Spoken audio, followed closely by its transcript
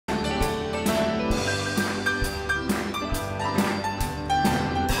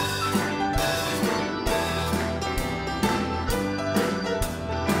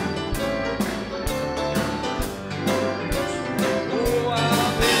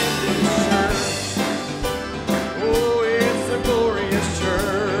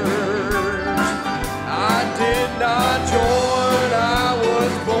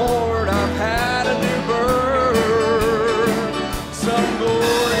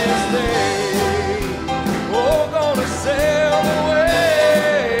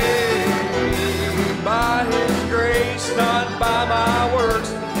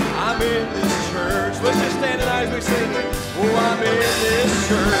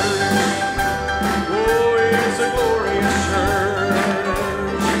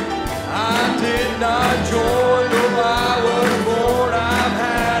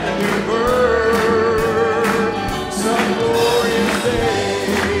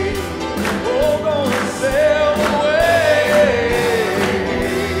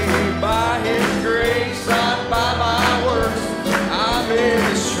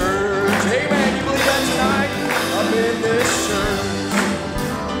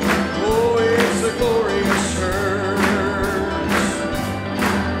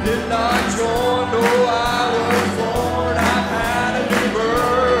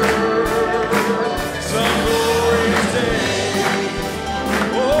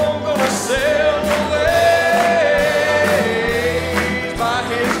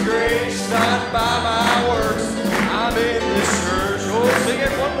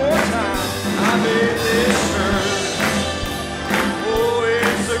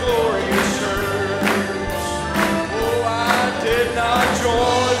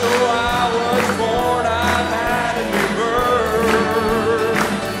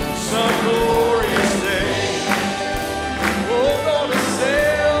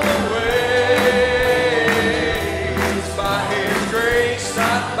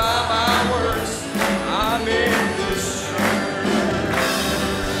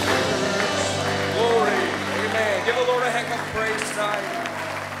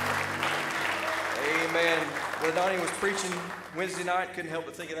Amen. Brother Donnie was preaching Wednesday night, couldn't help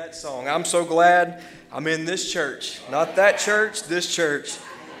but think of that song. I'm so glad I'm in this church. Not that church, this church.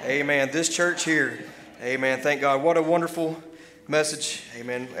 Amen. This church here. Amen. Thank God. What a wonderful message.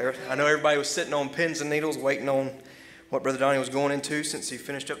 Amen. I know everybody was sitting on pins and needles waiting on what Brother Donnie was going into since he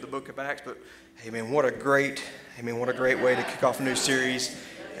finished up the book of Acts. But, amen, what a great way to kick off a new series.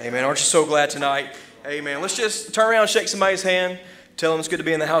 Amen. Aren't you so glad tonight? Amen. Let's just turn around and shake somebody's hand. Tell them it's good to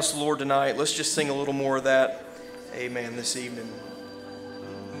be in the house of the Lord tonight. Let's just sing a little more of that. Amen. This evening.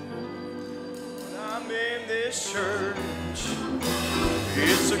 I'm in this church.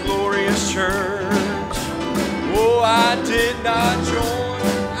 It's a glorious church. Oh, I did not join.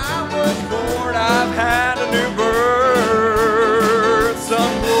 I was born. I've had a new birth.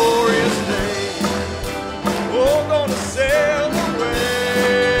 Some glorious day. Oh, gonna sail away.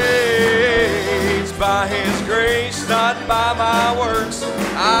 It's by His grace, not by my works.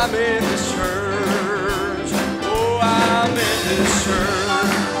 I'm in this church. Oh, I'm in this church.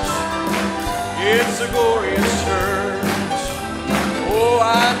 It's a glorious church. Oh,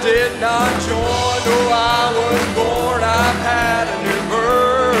 I did not join. Oh, I was born. I've had a new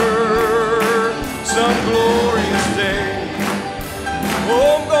birth. Some glorious day.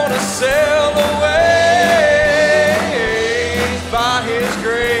 Oh, I'm gonna sail away. By His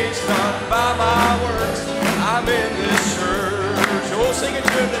grace, not by my works. I'm in this church. Oh, sing it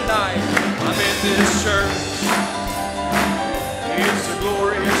to Him tonight. I'm in this church. It's a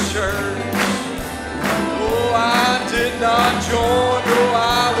glorious church. Oh, I did not join. Oh,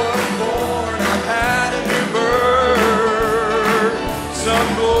 I was born. I've had a new birth.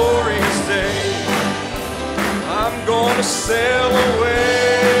 Some glorious day. I'm gonna sail away.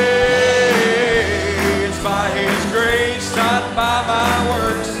 It's by His grace, not by my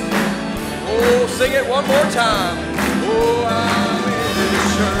works. Oh, sing it one more time. Oh, I'm in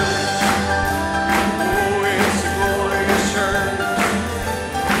this church. Oh, it's a glorious church.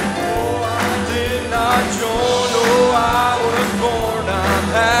 Oh, I did not join. Oh, I was born. I've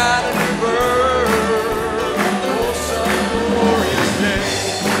had a new birth. Oh, some glorious day.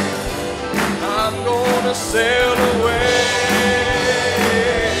 I'm gonna sail away.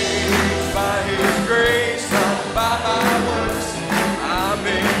 By His grace, not by my works. I'm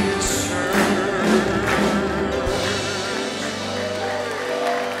in this church.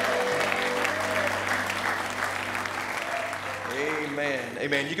 Amen.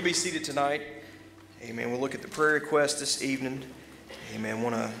 Amen. You can be seated tonight. Amen. We'll look at the prayer request this evening. Amen.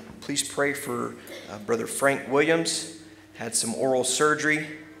 Want to please pray for Brother Frank Williams. Had some oral surgery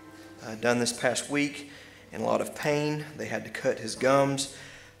done this past week. In a lot of pain. They had to cut his gums,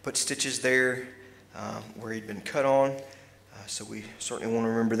 put stitches there where he'd been cut on. So we certainly want to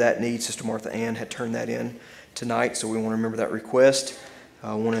remember that need. Sister Martha Ann had turned that in tonight, so we want to remember that request.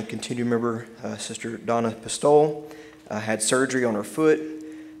 I want to continue to remember Sister Donna Pistole had surgery on her foot.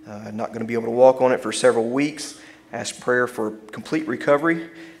 Not going to be able to walk on it for several weeks. Ask prayer for complete recovery.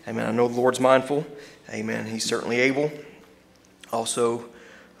 Amen. I know the Lord's mindful. Amen. He's certainly able. Also,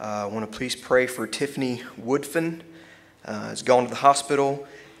 I want to please pray for Tiffany Woodfin. Has gone to the hospital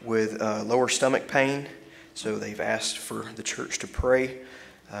with lower stomach pain. So they've asked for the church to pray.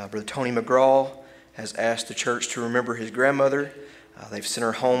 Brother Tony McGraw has asked the church to remember his grandmother. They've sent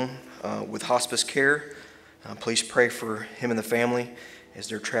her home with hospice care. Please pray for him and the family as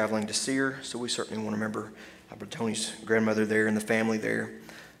they're traveling to see her. So we certainly want to remember Brother Tony's grandmother there and the family there.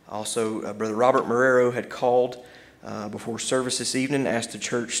 Also, Brother Robert Marrero had called before service this evening, asked the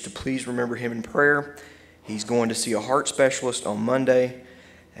church to please remember him in prayer. He's going to see a heart specialist on Monday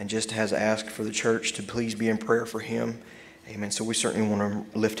and just has asked for the church to please be in prayer for him. Amen. So we certainly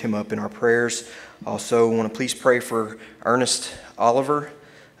want to lift him up in our prayers. Also want to please pray for Ernest Oliver.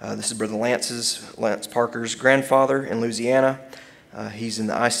 This is Brother Lance Parker's grandfather in Louisiana. He's in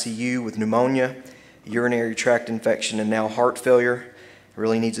the ICU with pneumonia, urinary tract infection, and now heart failure.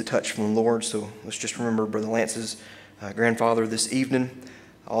 Really needs a touch from the Lord, so let's just remember Brother Lance's grandfather this evening.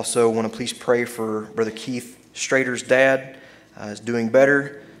 Also want to please pray for Brother Keith Strader's dad. Is doing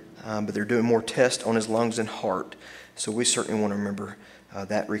better, but they're doing more tests on his lungs and heart. So we certainly want to remember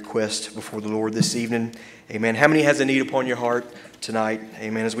that request before the Lord this evening. Amen. How many has a need upon your heart tonight?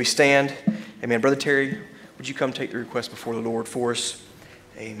 Amen. As we stand, amen. Brother Terry, would you come take the request before the Lord for us?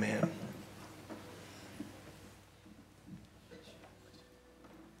 Amen.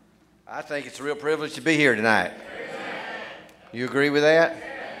 I think it's a real privilege to be here tonight. You agree with that?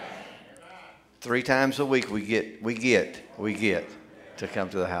 3 times a week we get to come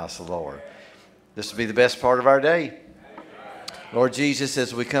to the house of the Lord. This will be the best part of our day. Lord Jesus,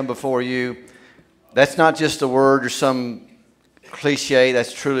 as we come before you, that's not just a word or some cliche.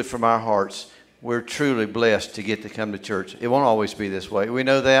 That's truly from our hearts. we're truly blessed to get to come to church. It won't always be this way. We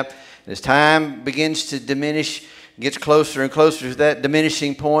know that. As time begins to diminish, gets closer and closer to that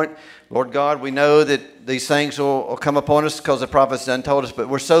diminishing point, Lord God, we know that these things will come upon us because the prophets done told us, but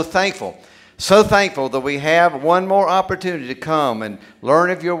we're so thankful that we have one more opportunity to come and learn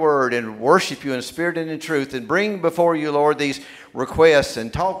of your word and worship you in spirit and in truth and bring before you, Lord, these requests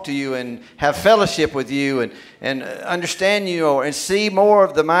and talk to you and have fellowship with you and understand you and see more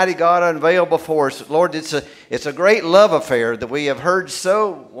of the mighty God unveiled before us. Lord, it's a great love affair that we have heard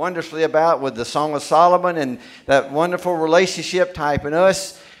so wonderfully about with the Song of Solomon and that wonderful relationship type in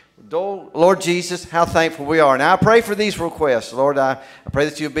us. Lord Jesus, how thankful we are. Now I pray for these requests. Lord, I pray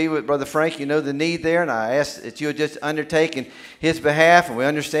that you'll be with Brother Frank. You know the need there, and I ask that you'll just undertake in his behalf. And we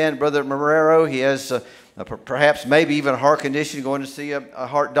understand Brother Marrero, he has perhaps maybe even a heart condition, going to see a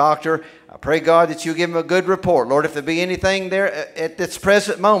heart doctor. I pray, God, that you give him a good report. Lord, if there be anything there at this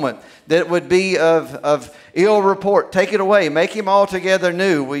present moment that would be of ill report, take it away. Make him altogether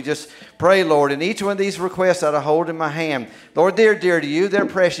new. We just pray, Lord, in each one of these requests that I hold in my hand. Lord, they're dear to you. They're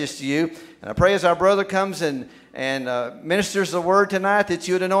precious to you. And I pray as our brother comes and ministers the word tonight that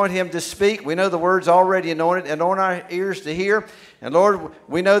you would anoint him to speak. We know the word's already anointed. Anoint our ears to hear. And Lord,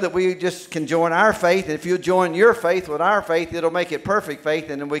 we know that we just can join our faith. And if you join your faith with our faith, it'll make it perfect faith.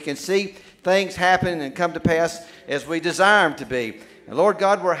 And then we can see things happen and come to pass as we desire them to be. And Lord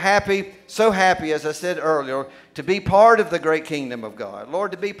God, we're happy, so happy, as I said earlier, to be part of the great kingdom of God.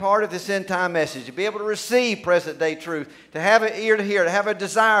 Lord, to be part of this end time message, to be able to receive present day truth, to have an ear to hear, to have a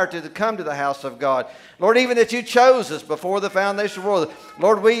desire to come to the house of God. Lord, even that you chose us before the foundation of the world.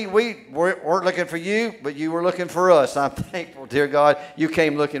 Lord, we weren't looking for you, but you were looking for us. I'm thankful, dear God, you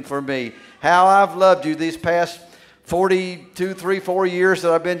came looking for me. How I've loved you these past 4 years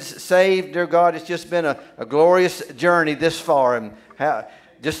that I've been saved, dear God. It's just been a glorious journey this far, and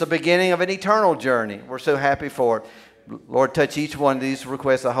just the beginning of an eternal journey. We're so happy for it. Lord, touch each one of these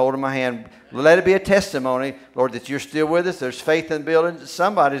requests I hold in my hand. Let it be a testimony, Lord, that you're still with us. There's faith in building.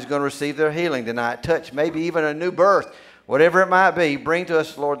 Somebody's going to receive their healing tonight. Touch maybe even a new birth. Whatever it might be, bring to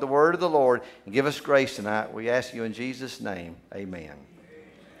us, Lord, the word of the Lord, and give us grace tonight. We ask you in Jesus' name. Amen.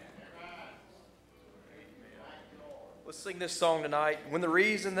 Let's sing this song tonight. When the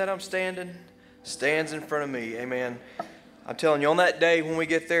reason that I'm standing stands in front of me. Amen. I'm telling you, on that day when we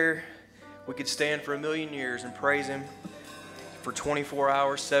get there, we could stand for 1,000,000 years and praise him for 24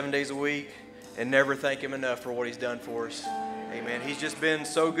 hours, 7 days a week, and never thank him enough for what he's done for us. Amen. He's just been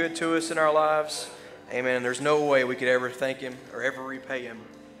so good to us in our lives. Amen. And there's no way we could ever thank him or ever repay him.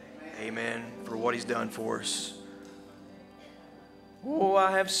 Amen. For what he's done for us. Oh,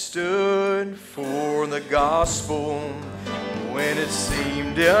 I have stood for the gospel when it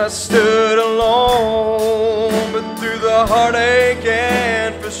seemed I stood alone. But through the heartache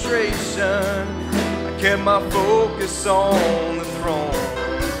and frustration, I kept my focus on the throne.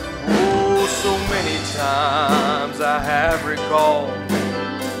 Oh, so many times I have recalled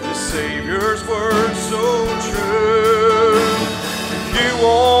the Savior's words so true. If you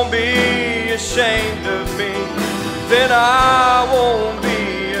won't be ashamed of me, then I won't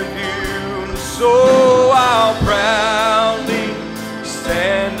be of you. So I'll proudly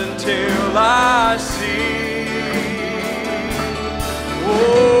stand until I see,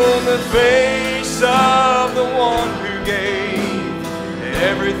 oh, the face of the one who gave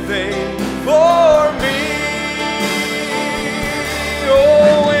everything for me.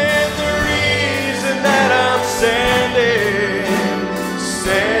 Oh, and the reason that I'm standing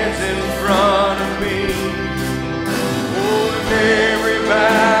stands in front of me. Every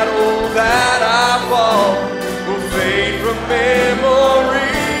battle that I fought will fade from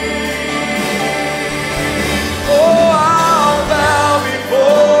memory. Oh, I'll bow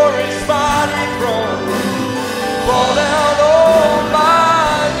before his mighty throne, fall down on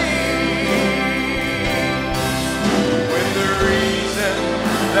my knees. When the reason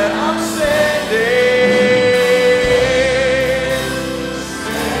that I'm standing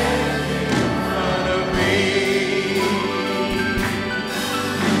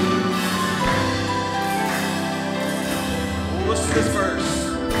this verse.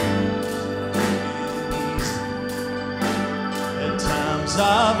 At times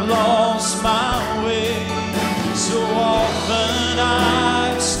I've lost my way, so often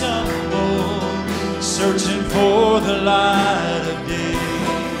I've stumbled, searching for the light of day.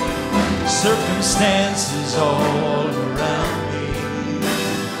 Circumstances all around me,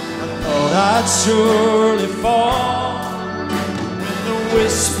 I thought I'd surely fall, when the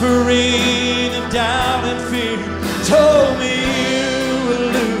whispering of doubt and fear told me you would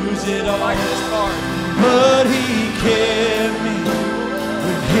lose it all. Like this part. But he kept me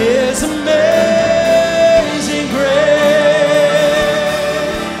with his amazing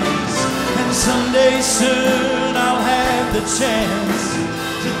a chance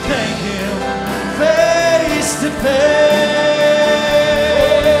to thank Him face to face.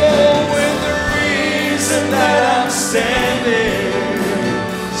 When the reason that I'm stands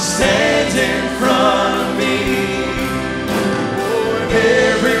in front of me. Oh, and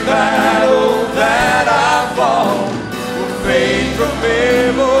every battle that I fought will fade from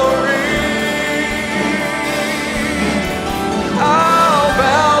memory. I'll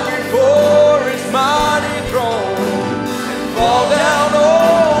bow before His mighty throne and fall down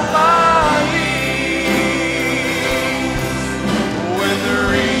on my knees. When the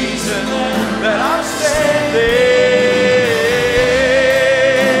reason that I'm standing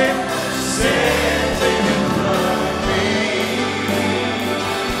in front of me,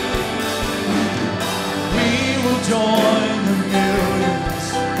 we will join the millions,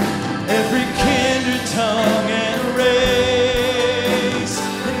 every kindred tongue and race,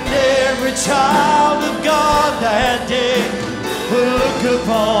 and every child of God that day will look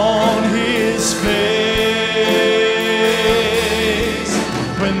upon His face.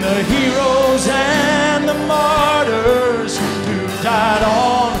 When the heroes and the martyrs who died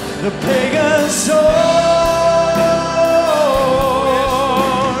on the pagan sword,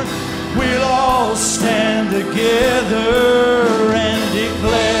 we'll all stand together and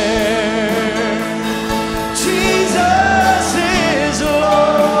declare Jesus is Lord.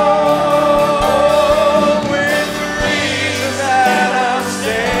 With the reason that I'm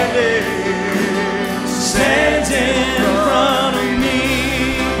stands in front of me.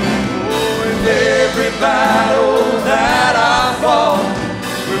 Oh, and every battle that I fought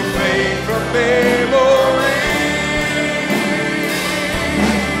will fade from memory.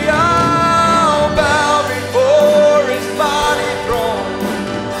 I'll bow before His mighty throne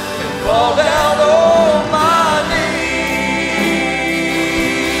and fall down on my knees.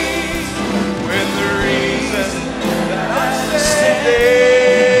 When the reason that I'm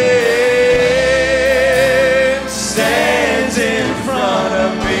stands in front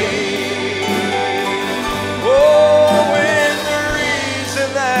of me. Oh, when the reason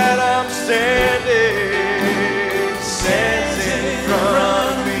that I'm stands in front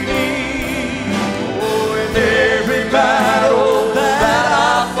of me. Oh, and every battle that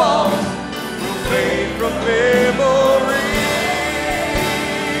I fought will fade from memory.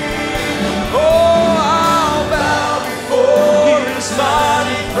 Oh, I'll bow before His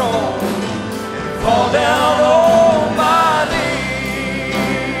mighty throne and fall down on my knees.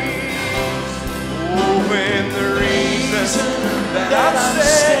 Oh, when the reason that I'm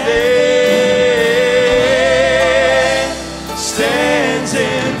stands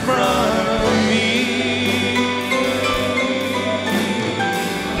in front of me.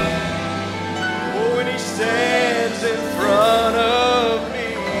 Oh, when He stands in front of me.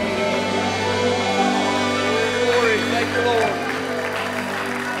 Glory, thank you, Lord.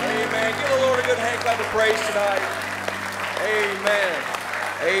 Amen. Give the Lord a good hand clap of praise tonight. Amen.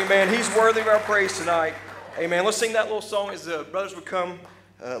 Amen. He's worthy of our praise tonight. Amen. Let's sing that little song as the brothers would come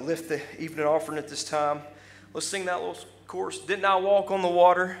lift the evening offering at this time. Let's sing that little chorus. Didn't I walk on the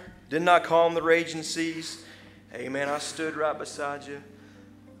water? Didn't I calm the raging seas? Amen. I stood right beside you.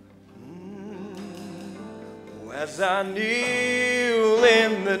 As I kneel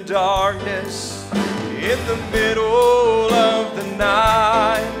in the darkness, in the middle of the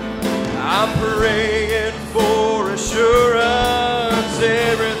night, I'm praying for assurance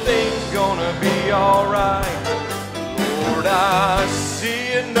everything's gonna be alright. Lord, I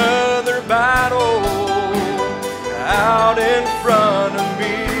see another battle out in front of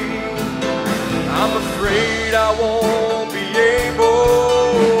me. I'm afraid I won't be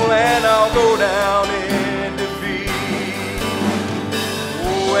able, and I'll go down in defeat.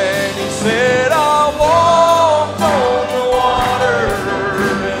 Oh, and He said, I'll walk on the water,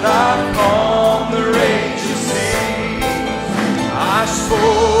 and I've calmed the raging sea. I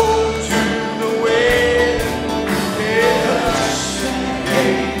spoke to the wind, it hushed and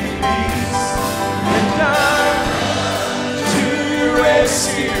gave me peace. And I'm to your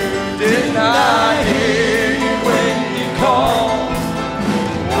rescue. Didn't I hear you when you called?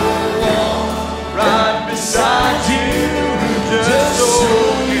 Oh, right beside you, just so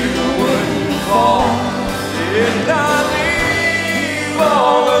you wouldn't fall. Didn't I leave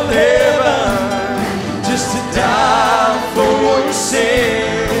all of heaven just to die for your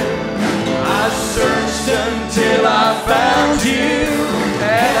sin? I searched until I found you,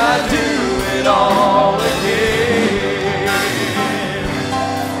 and I do it all again.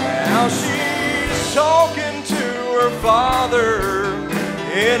 Now she's talking to her father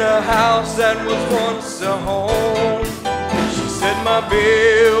in a house that was once a home. She said, my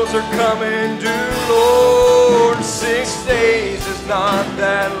bills are coming due, Lord, 6 days days is not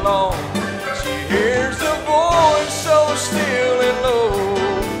that long. She hears a voice so still and low,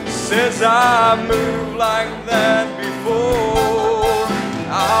 says I moved like that before.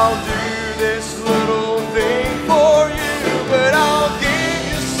 I'll do this little thing for you, but I'll give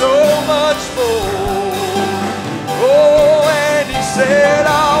you so much more. Oh, and he said,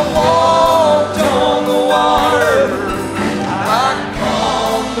 I walked on the water, I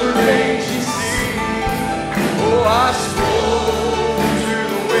calmed the raging sea. Oh, I spoke to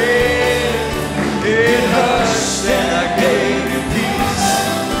the wind, it hushed and I gave you peace.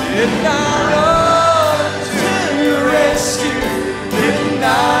 Didn't I run to your rescue? Didn't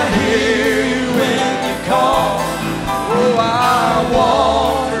I hear you when you called? Oh, I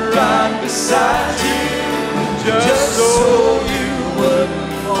walked right beside you, just so you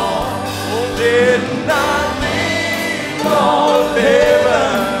wouldn't fall. Oh, didn't I leave all of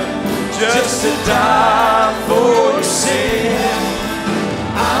heaven just to die for your sin?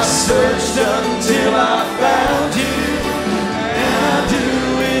 I searched until I found you, and I do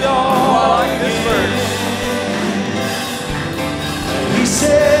it all again. He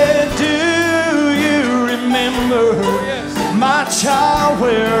said, do you remember, my child,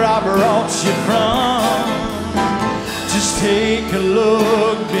 where I brought you from? Just take a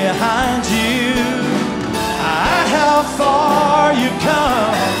look behind you at how far you've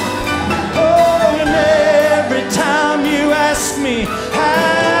come. Oh, and every time you ask me,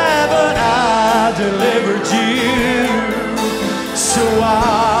 haven't I delivered you? So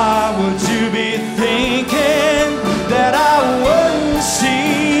why would you be thinking that I wouldn't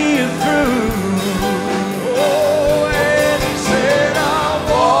see you through? Oh, and he said, I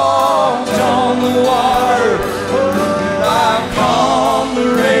walked on the water, I calmed the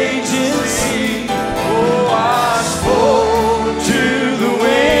raging sea. Oh, I spoke to the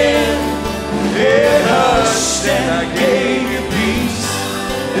wind, it hushed and I gave you peace.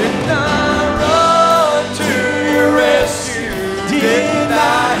 Didn't I run to your rescue? Didn't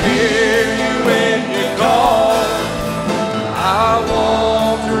I hear you when you called? I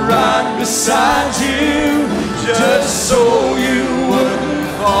walked right beside you, just so you wouldn't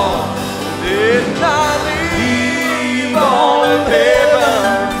fall. Didn't I leave all of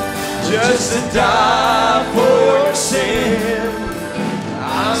heaven just to die for your sin?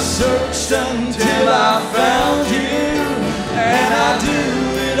 I searched until I found you, and I do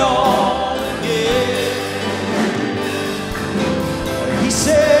it all again. He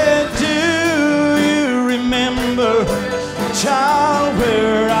said, do you remember, child,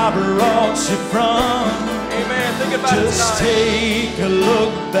 where I brought you from? Amen. Think about just take a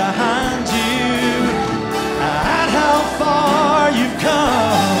look behind you at how far you've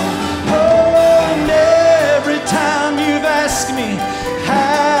come. Oh, and every time you've asked me,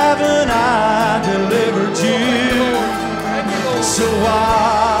 haven't I delivered you? So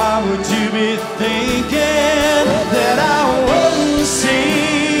why would you be thinking that I wouldn't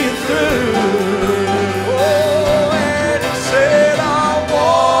see you through? Oh, and he said, I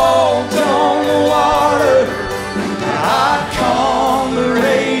walked on the water, I calmed the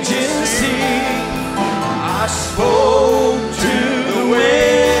raging sea. I spoke to the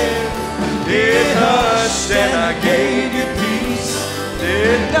wind, it hushed and I gave you peace.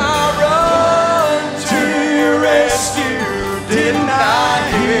 Didn't I run to your rescue? Didn't I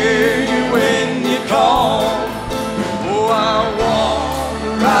hear you when you called? Oh, I walked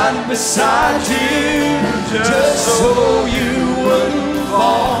right beside you, just so you wouldn't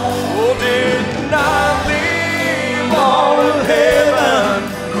fall. Oh, didn't I leave all of heaven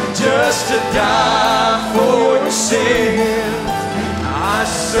just to die for your sin? I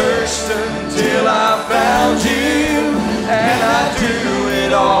searched until I found you, and I do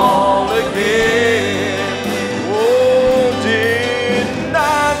it all again. Oh, didn't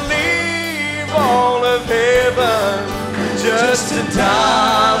I leave all of heaven just to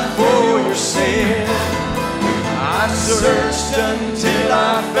die for your sin? I searched until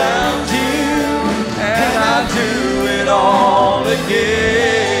I found you, and I do it all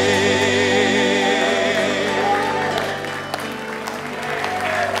again.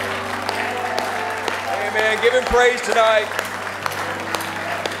 Amen. Give him praise tonight.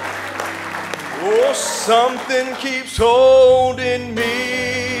 Oh, something keeps holding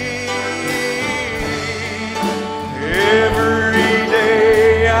me every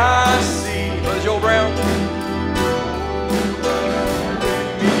day I see. Brother Joel Brown.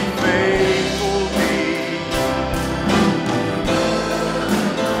 Be faithful, be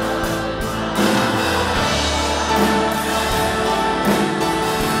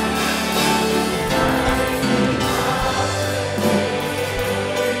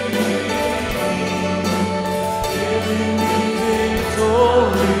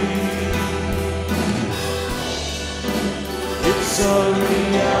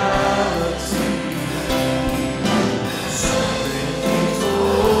reality. Something keeps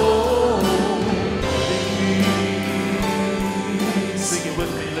holding me. Sing it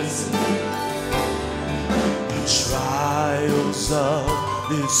with me, listen. The trials of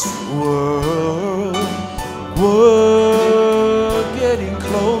this world were getting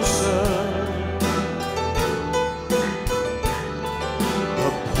closer.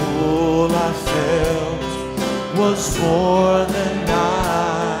 The pull I felt was more than I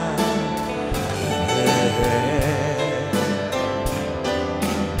had.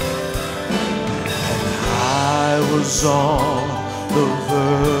 And I was on the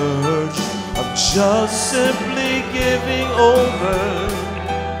verge of just simply giving over.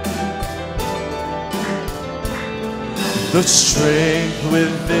 The strength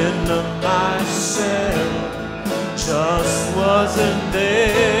within myself just wasn't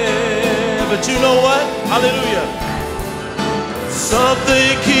there. But you know what? Hallelujah.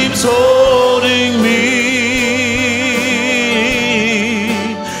 Something keeps holding me.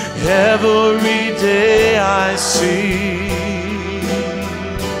 Every day I see,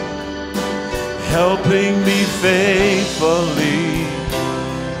 helping me faithfully.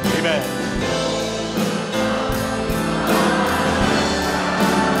 Amen.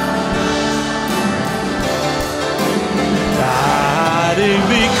 Guiding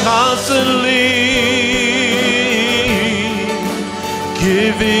me constantly,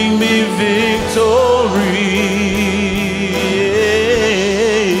 giving me victory.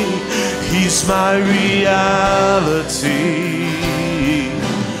 He's my reality.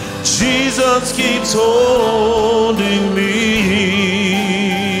 Jesus keeps holding me.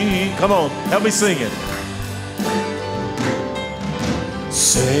 Come on, help me sing it.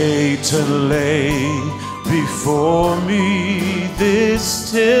 Satan lay before me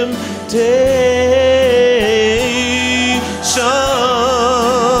this temptation,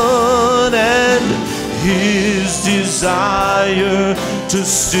 and his desire to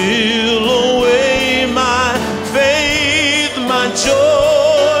steal away my faith, my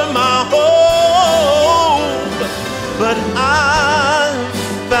joy, my hope. But I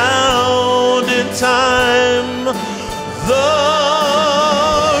found in time the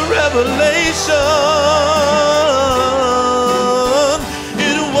revelation.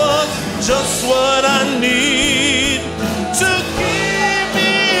 It was just what I need to keep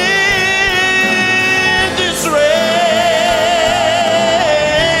me in this race.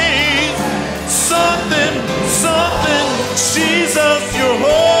 Something, Jesus, you're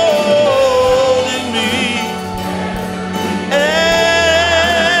holding me.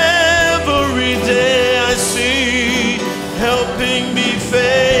 Every day I see, helping me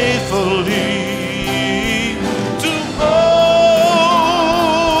faithfully to overcome,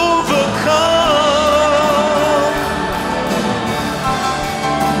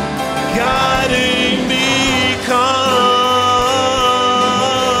 guiding me constantly,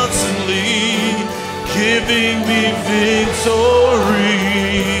 giving me victory.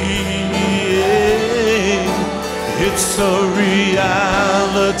 It's a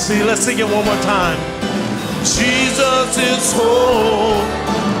reality. Let's sing it one more time. Jesus is whole.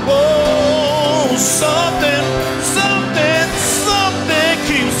 Oh, something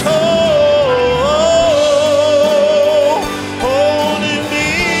keeps holding me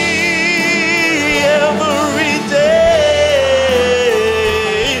every day.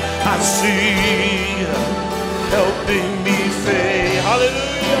 I see, helping me faith. Hallelujah.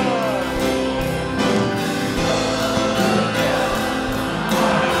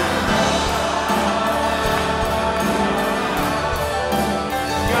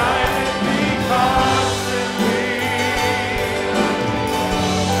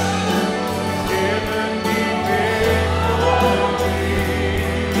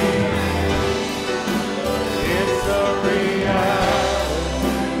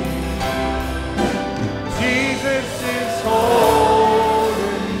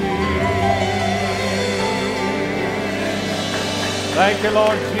 Thank you,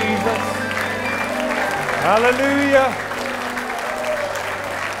 Lord Jesus. Hallelujah.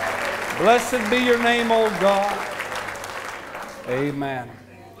 Blessed be your name, O God. Amen.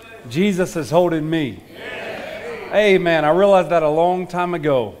 Jesus is holding me. Amen. I realized that a long time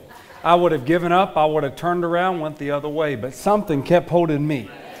ago. I would have given up. I would have turned around, went the other way. But something kept holding me.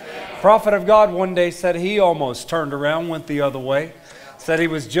 Prophet of God one day said he almost turned around, went the other way. Said he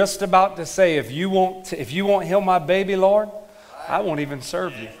was just about to say, if you won't heal my baby, Lord, I won't even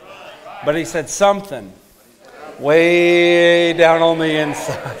serve you. But he said something way down on the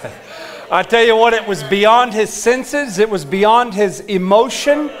inside. I tell you what, it was beyond his senses. It was beyond his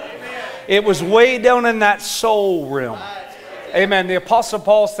emotion. It was way down in that soul realm. Amen. The Apostle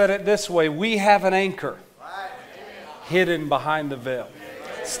Paul said it this way: we have an anchor hidden behind the veil.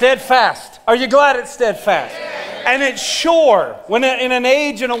 Steadfast. Are you glad it's steadfast? And it's sure. When in an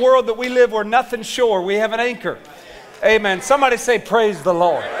age and a world that we live where nothing's sure, we have an anchor. Amen. Somebody say, praise the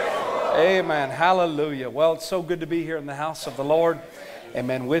Lord. Amen. Hallelujah. Well, it's so good to be here in the house of the Lord.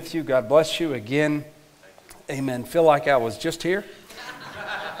 Amen. With you. God bless you again. Amen. Feel like I was just here.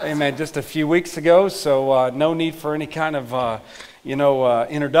 Amen. Just a few weeks ago. So no need for any kind of,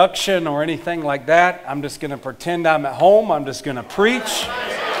 introduction or anything like that. I'm just going to pretend I'm at home. I'm just going to preach.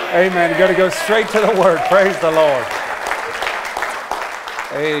 Amen. Going to go straight to the Word. Praise the Lord.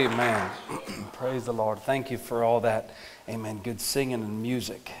 Amen. Praise the Lord. Thank you for all that. Amen. Good singing and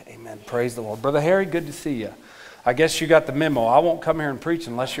music. Amen. Praise the Lord. Brother Harry, good to see you. I guess you got the memo. I won't come here and preach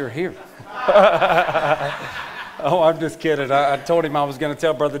unless you're here. Oh, I'm just kidding. I told him I was going to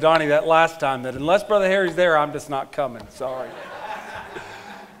tell Brother Donnie that last time, that unless Brother Harry's there, I'm just not coming. Sorry.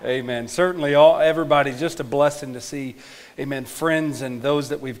 Amen. Certainly, everybody's just a blessing to see, amen, friends and those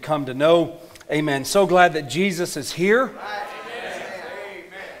that we've come to know. Amen. So glad that Jesus is here.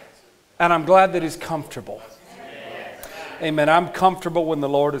 And I'm glad that He's comfortable. Amen. I'm comfortable when the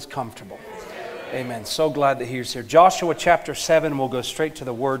Lord is comfortable. Amen. So glad that He's here. Joshua chapter 7, we'll go straight to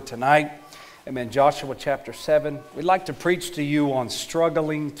the Word tonight. Amen. Joshua chapter 7. We'd like to preach to you on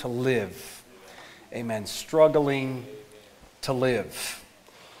struggling to live. Amen. Struggling to live.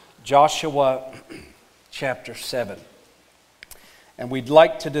 Joshua chapter 7. And we'd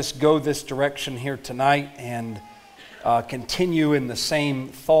like to just go this direction here tonight and continue in the same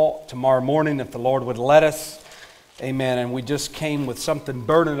thought tomorrow morning if the Lord would let us. Amen. And we just came with something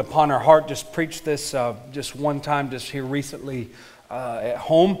burning upon our heart. Just preached this just one time just here recently at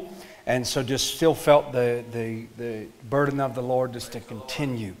home. And so just still felt the burden of the Lord just to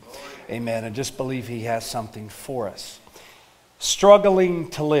continue. Amen. And just believe He has something for us. Struggling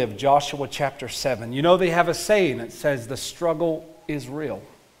to live, Joshua chapter 7. You know they have a saying that says the struggle is real.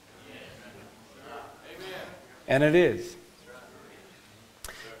 And it is.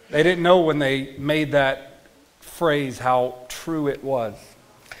 They didn't know when they made that phrase how true it was.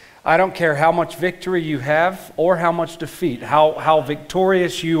 I don't care how much victory you have or how much defeat, how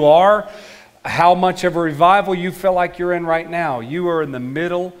victorious you are, how much of a revival you feel like you're in right now. You are in the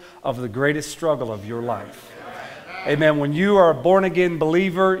middle of the greatest struggle of your life. Amen. When you are a born-again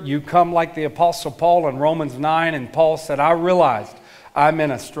believer, you come like the Apostle Paul in Romans 9, and Paul said, I realized I'm in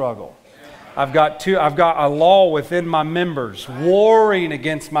a struggle. I've got a law within my members, warring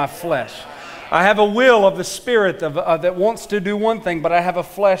against my flesh. I have a will of the Spirit that wants to do one thing, but I have a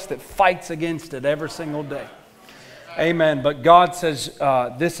flesh that fights against it every single day. Amen. But God says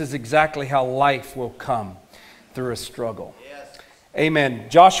this is exactly how life will come, through a struggle. Amen.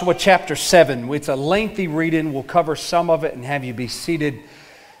 Joshua chapter 7. It's a lengthy reading. We'll cover some of it and have you be seated.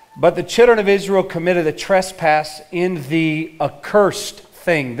 But the children of Israel committed a trespass in the accursed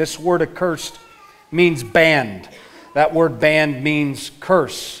thing. This word accursed means banned. That word banned means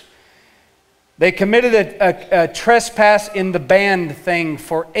curse. They committed a trespass in the banned thing,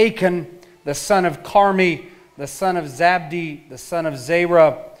 for Achan, the son of Carmi, the son of Zabdi, the son of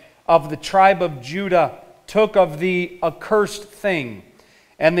Zerah, of the tribe of Judah, took of the accursed thing.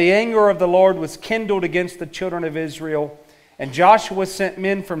 And the anger of the Lord was kindled against the children of Israel. And Joshua sent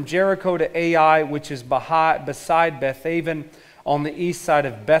men from Jericho to Ai, which is beside Bethaven, on the east side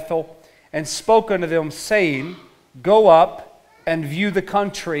of Bethel, and spoke unto them, saying, Go up and view the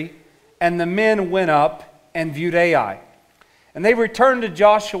country. And the men went up and viewed Ai. And they returned to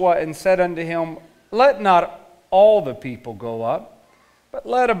Joshua and said unto him, Let not all the people go up, but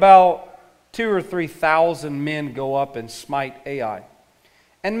let about 2,000 or 3,000 men go up and smite Ai.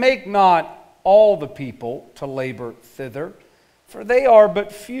 And make not all the people to labor thither, for they are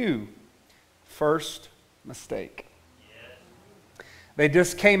but few. First mistake. They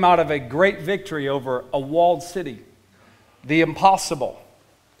just came out of a great victory over a walled city. The impossible.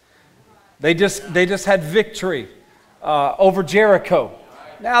 They just had victory over Jericho.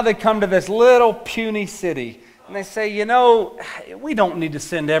 Now they come to this little puny city. And they say, we don't need to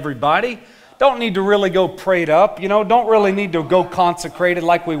send everybody. Don't need to really go prayed up. Don't really need to go consecrated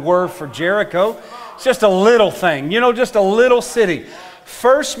like we were for Jericho. It's just a little thing. Just a little city.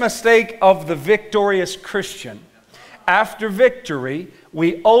 First mistake of the victorious Christian. After victory,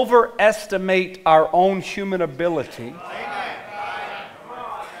 we overestimate our own human ability.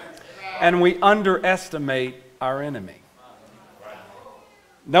 And we underestimate our enemy.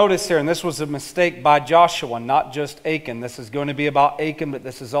 Notice here, and this was a mistake by Joshua, not just Achan. This is going to be about Achan, but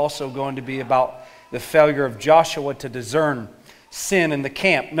this is also going to be about the failure of Joshua to discern sin in the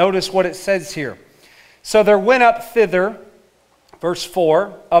camp. Notice what it says here. So there went up thither Verse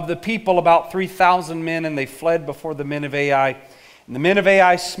 4, of the people about 3,000 men, and they fled before the men of Ai. And the men of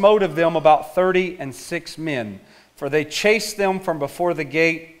Ai smote of them about 36 men, for they chased them from before the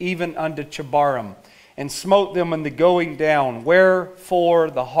gate even unto Chebarim, and smote them in the going down. Wherefore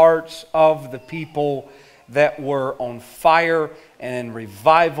the hearts of the people that were on fire and in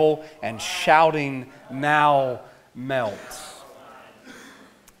revival and shouting now melts.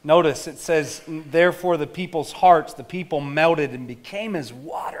 Notice it says, therefore the people's hearts, the people melted and became as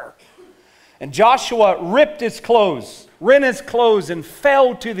water. And Joshua rent his clothes, and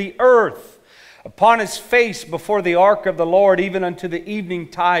fell to the earth upon his face before the ark of the Lord, even unto the evening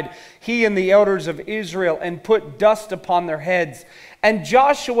tide, he and the elders of Israel, and put dust upon their heads. And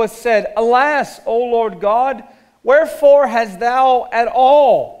Joshua said, Alas, O Lord God, wherefore hast thou at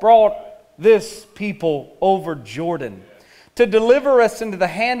all brought this people over Jordan, to deliver us into the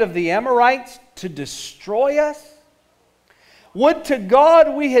hand of the Amorites, to destroy us? Would to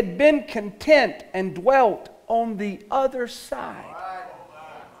God we had been content and dwelt on the other side.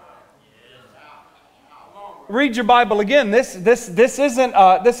 Read your Bible again. This isn't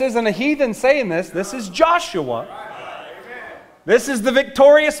a heathen saying this. This is Joshua. This is the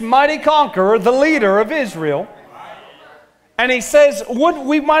victorious, mighty conqueror, the leader of Israel. And he says,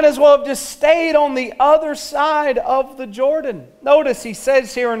 we might as well have just stayed on the other side of the Jordan. Notice he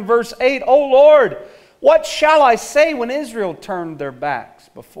says here in verse 8, O Lord, what shall I say when Israel turned their backs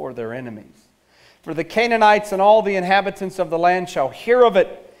before their enemies? For the Canaanites and all the inhabitants of the land shall hear of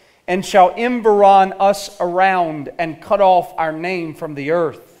it, and shall environ us around, and cut off our name from the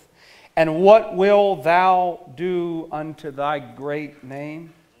earth. And what wilt thou do unto thy great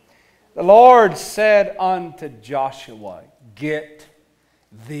name? The Lord said unto Joshua, Get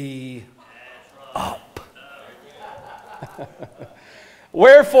thee up.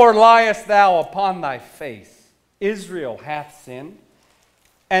 Wherefore liest thou upon thy face? Israel hath sinned,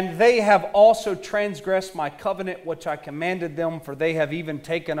 and they have also transgressed my covenant which I commanded them, for they have even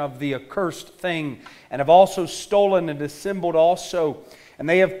taken of the accursed thing, and have also stolen and dissembled also, and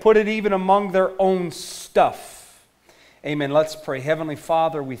they have put it even among their own stuff. Amen. Let's pray. Heavenly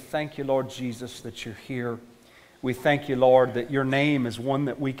Father, we thank you, Lord Jesus, that you're here. We thank you, Lord, that your name is one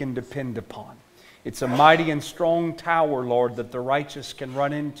that we can depend upon. It's a mighty and strong tower, Lord, that the righteous can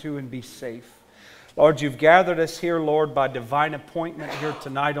run into and be safe. Lord, you've gathered us here, Lord, by divine appointment here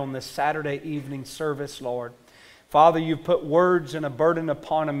tonight on this Saturday evening service, Lord. Father, you've put words and a burden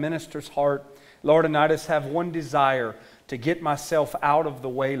upon a minister's heart. Lord, and I just have one desire, to get myself out of the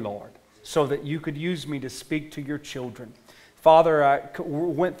way, Lord, so that you could use me to speak to your children. Father, I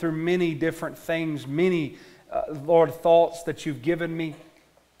went through many different things, many Lord, thoughts that you've given me,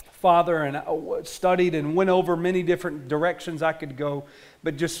 Father, and I studied and went over many different directions I could go,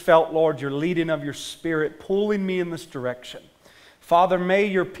 but just felt, Lord, your leading of your Spirit pulling me in this direction. Father, may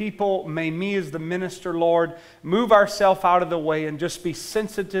your people, may me as the minister, Lord, move ourselves out of the way and just be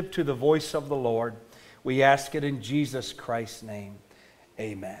sensitive to the voice of the Lord. We ask it in Jesus Christ's name.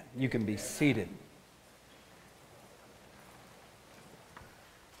 Amen. You can be seated.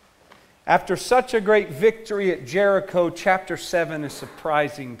 After such a great victory at Jericho, chapter 7 is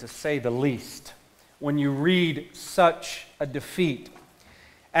surprising to say the least when you read such a defeat.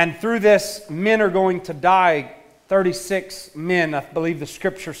 And through this, men are going to die, 36 men, I believe the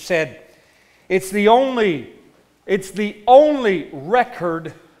scripture said. It's the only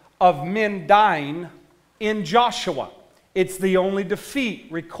record of men dying in Joshua. It's the only defeat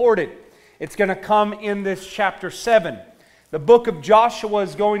recorded. It's going to come in this chapter 7. The book of Joshua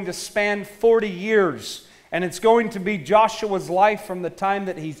is going to span 40 years, and it's going to be Joshua's life from the time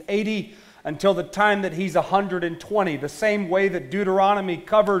that he's 80 until the time that he's 120, the same way that Deuteronomy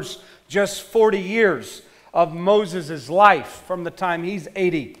covers just 40 years of Moses' life from the time he's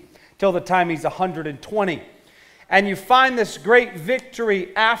 80 till the time he's 120. And you find this great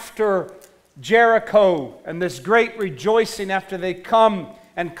victory after Jericho and this great rejoicing after they come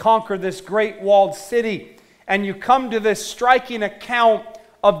and conquer this great walled city. And you come to this striking account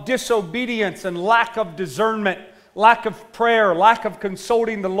of disobedience and lack of discernment, lack of prayer, lack of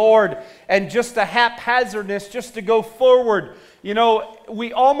consulting the Lord, and just a haphazardness just to go forward. You know,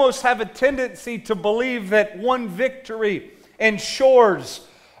 we almost have a tendency to believe that one victory ensures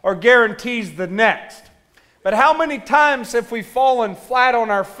or guarantees the next. But how many times have we fallen flat on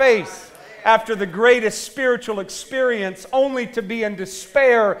our face after the greatest spiritual experience, only to be in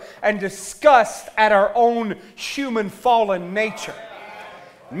despair and disgust at our own human fallen nature?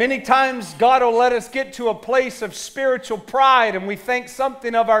 Many times God will let us get to a place of spiritual pride and we think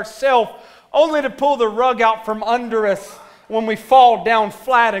something of ourselves, only to pull the rug out from under us when we fall down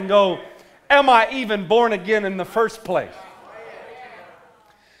flat and go, am I even born again in the first place?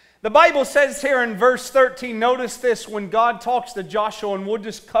 The Bible says here in verse 13, notice this, when God talks to Joshua, and we'll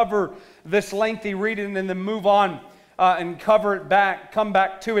just cover this lengthy reading and then move on and cover it back, come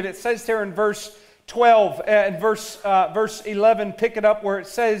back to it. It says here in verse 12 and verse 11, pick it up where it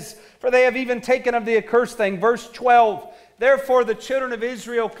says, for they have even taken of the accursed thing. Verse 12, therefore the children of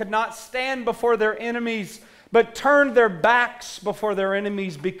Israel could not stand before their enemies, but turned their backs before their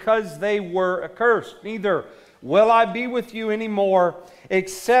enemies because they were accursed. Neither will I be with you anymore,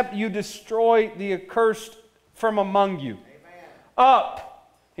 except you destroy the accursed from among you. Amen. Up,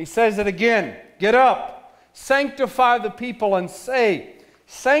 he says it again, get up, sanctify the people and say,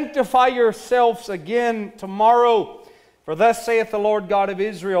 sanctify yourselves again tomorrow. For thus saith the Lord God of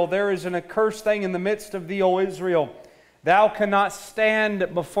Israel, there is an accursed thing in the midst of thee, O Israel. Thou cannot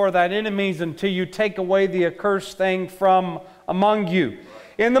stand before thine enemies until you take away the accursed thing from among you.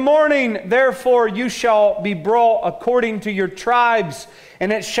 In the morning, therefore, you shall be brought according to your tribes,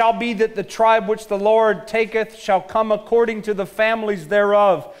 and it shall be that the tribe which the Lord taketh shall come according to the families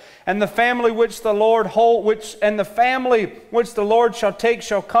thereof. And the family which the Lord shall take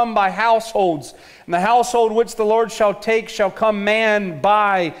shall come by households, and the household which the Lord shall take shall come man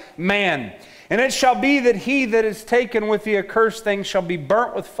by man. And it shall be that he that is taken with the accursed thing shall be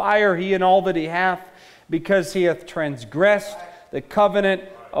burnt with fire, he and all that he hath, because he hath transgressed the covenant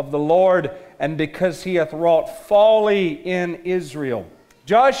of the Lord, and because he hath wrought folly in Israel.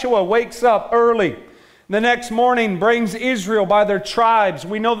 Joshua wakes up early the next morning, brings Israel by their tribes.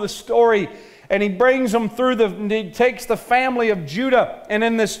 We know the story. And he brings them he takes the family of Judah. And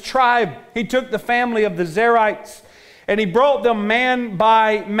in this tribe, he took the family of the Zerites. And he brought them man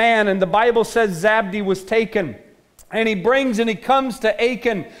by man. And the Bible says Zabdi was taken. And he comes to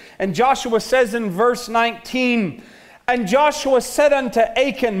Achan. And Joshua says in verse 19, and Joshua said unto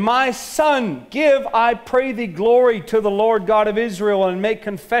Achan, my son, give, I pray thee, glory to the Lord God of Israel, and make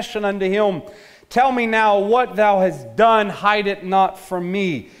confession unto him. Tell me now what thou hast done, hide it not from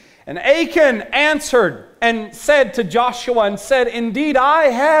me. And Achan answered and said to Joshua, and said, indeed, I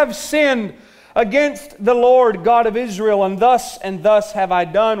have sinned against the Lord God of Israel, and thus have I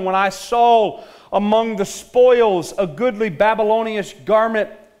done, when I saw among the spoils a goodly Babylonish garment,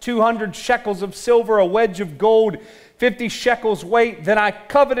 200 shekels of silver, a wedge of gold, 50 shekels weight. Then I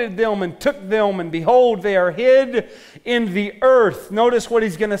coveted them and took them, and behold, they are hid in the earth. Notice what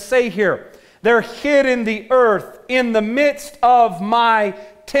he's going to say here. They're hid in the earth, in the midst of my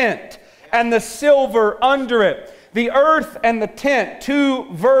tent, and the silver under it. The earth and the tent, two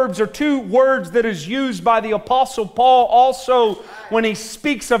verbs or two words that is used by the Apostle Paul also when he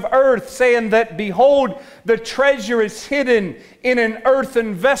speaks of earth, saying that, behold, the treasure is hidden in an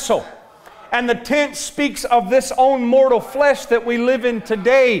earthen vessel. And the tent speaks of this own mortal flesh that we live in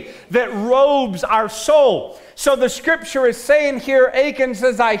today that robes our soul. So the scripture is saying here, Achan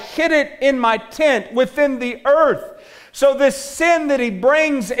says, I hid it in my tent within the earth. So this sin that he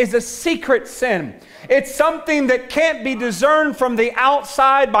brings is a secret sin. It's something that can't be discerned from the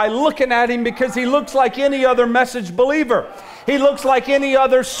outside by looking at him, because he looks like any other message believer. He looks like any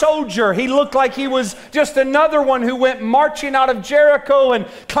other soldier. He looked like he was just another one who went marching out of Jericho and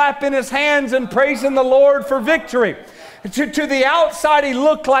clapping his hands and praising the Lord for victory. To the outside, he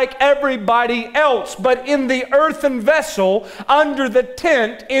looked like everybody else. But in the earthen vessel, under the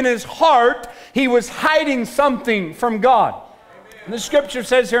tent, in his heart, he was hiding something from God. And the scripture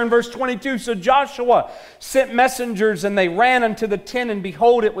says here in verse 22, so Joshua sent messengers, and they ran unto the tent, and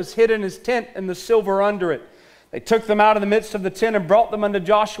behold, it was hid in his tent, and the silver under it. They took them out of the midst of the tent, and brought them unto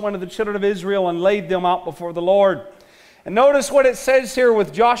Joshua and to the children of Israel, and laid them out before the Lord. And notice what it says here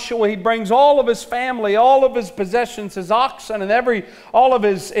with Joshua. He brings all of his family, all of his possessions, his oxen, and all of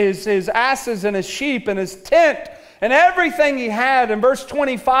his asses and his sheep and his tent and everything he had. In verse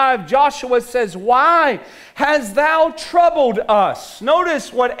 25, Joshua says, why hast thou troubled us?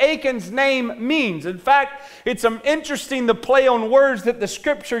 Notice what Achan's name means. In fact, it's interesting the play on words that the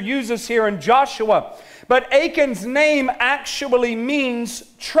scripture uses here in Joshua. But Achan's name actually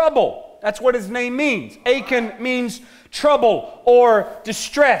means trouble. That's what his name means. Achan means trouble or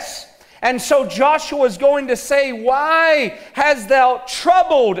distress. And so Joshua is going to say, why hast thou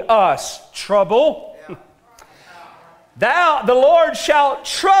troubled us? Trouble. Thou, the Lord, shall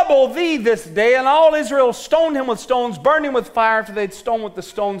trouble thee this day. And all Israel stoned him with stones, burned him with fire after they'd stoned with the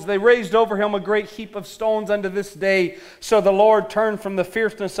stones. They raised over him a great heap of stones unto this day. So the Lord turned from the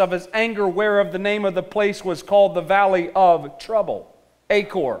fierceness of his anger, whereof the name of the place was called the Valley of Trouble.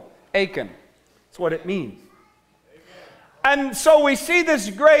 Achan. That's what it means. And so we see this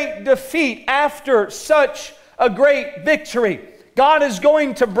great defeat after such a great victory. God is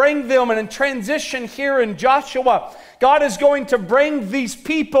going to bring them, and in transition here in Joshua, God is going to bring these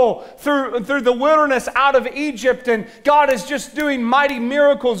people through the wilderness out of Egypt, and God is just doing mighty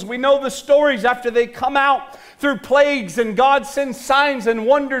miracles. We know the stories after they come out through plagues, and God sends signs and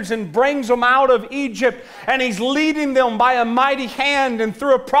wonders and brings them out of Egypt, and He's leading them by a mighty hand and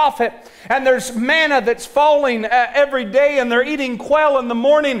through a prophet. And there's manna that's falling every day, and they're eating quail in the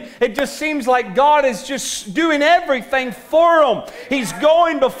morning. It just seems like God is just doing everything for them. He's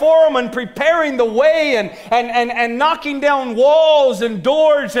going before them and preparing the way, and knocking down walls and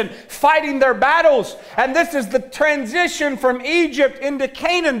doors and fighting their battles. And this is the transition from Egypt into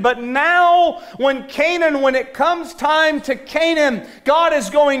Canaan. But now when it comes time to Canaan, God is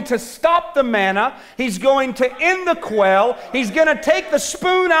going to stop the manna. He's going to end the quail. He's going to take the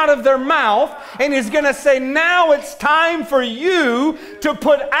spoon out of their mouth, and He's going to say, now it's time for you to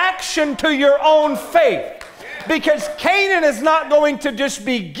put action to your own faith. Because Canaan is not going to just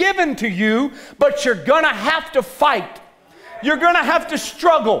be given to you, but you're going to have to fight. You're going to have to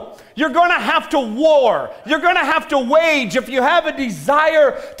struggle. You're going to have to war. You're going to have to wage. If you have a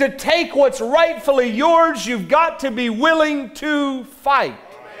desire to take what's rightfully yours, you've got to be willing to fight.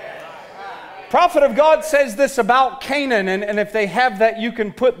 Prophet of God says this about Canaan, and if they have that, you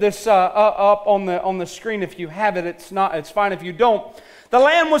can put this up on the screen. If you have it, it's fine if you don't. The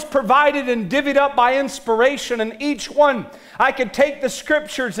land was provided and divvied up by inspiration, and each one, I could take the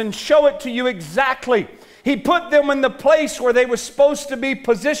scriptures and show it to you exactly. He put them in the place where they were supposed to be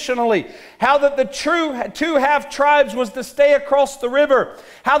positionally. How that the two half-tribes was to stay across the river.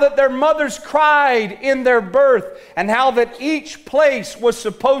 How that their mothers cried in their birth. And how that each place was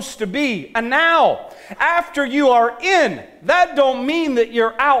supposed to be. And now, after you are in, that don't mean that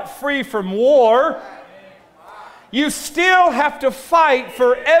you're out free from war. You still have to fight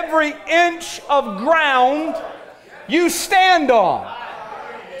for every inch of ground you stand on.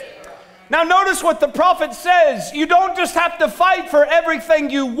 Now notice what the prophet says. You don't just have to fight for everything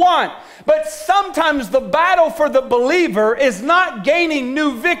you want, but sometimes the battle for the believer is not gaining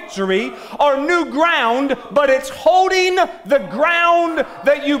new victory or new ground, but it's holding the ground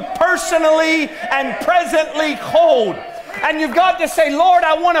that you personally and presently hold. And you've got to say, Lord,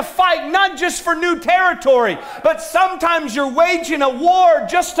 I want to fight not just for new territory, but sometimes you're waging a war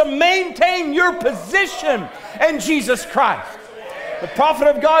just to maintain your position in Jesus Christ. The prophet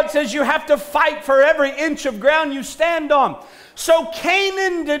of God says you have to fight for every inch of ground you stand on. So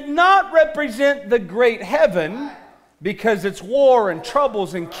Canaan did not represent the great heaven because it's war and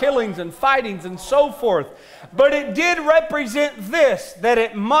troubles and killings and fightings and so forth. But it did represent this, that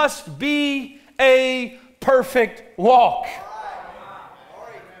it must be a perfect walk.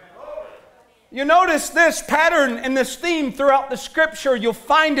 You notice this pattern and this theme throughout the scripture. You'll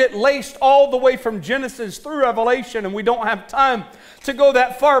find it laced all the way from Genesis through Revelation, and we don't have time to go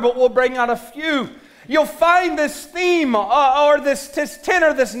that far, but we'll bring out a few. You'll find this theme or this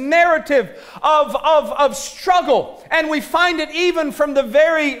tenor, this narrative of struggle. And we find it even from the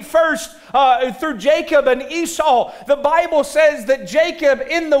very first through Jacob and Esau. The Bible says that Jacob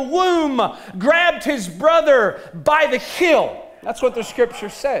in the womb grabbed his brother by the heel. That's what the scripture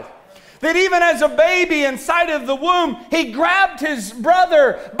says. That even as a baby inside of the womb, he grabbed his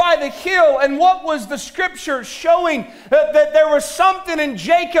brother by the heel. And what was the scripture showing? That there was something in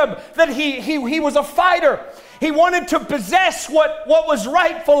Jacob, that he was a fighter. He wanted to possess what was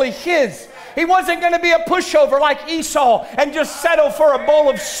rightfully his. He wasn't going to be a pushover like Esau and just settle for a bowl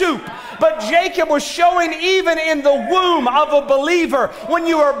of soup. But Jacob was showing even in the womb of a believer, when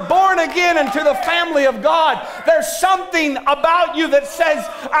you are born again into the family of God, there's something about you that says,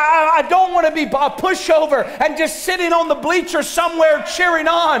 I don't want to be a pushover and just sitting on the bleacher somewhere cheering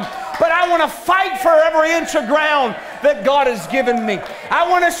on, but I want to fight for every inch of ground that God has given me. I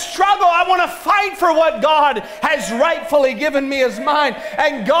want to struggle. I want to fight for what God has rightfully given me as mine.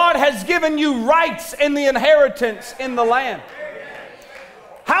 And God has given you rights in the inheritance in the land.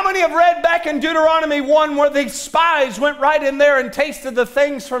 How many have read back in Deuteronomy 1 where the spies went right in there and tasted the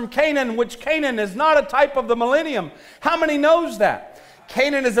things from Canaan, which Canaan is not a type of the millennium? How many knows that?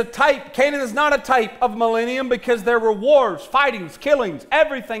 Canaan is a type. Canaan is not a type of millennium because there were wars, fightings, killings,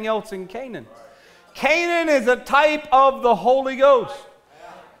 everything else in Canaan. Canaan is a type of the Holy Ghost.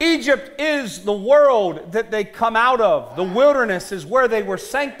 Egypt is the world that they come out of. The wilderness is where they were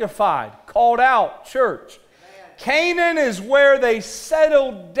sanctified, called out, church. Canaan is where they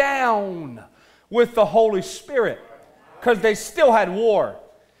settled down with the Holy Spirit because they still had war.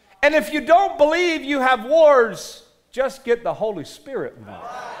 And if you don't believe you have wars, just get the Holy Spirit involved.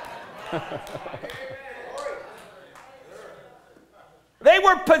 They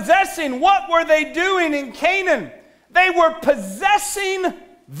were possessing. What were they doing in Canaan? They were possessing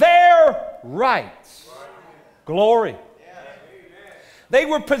their rights. Glory. They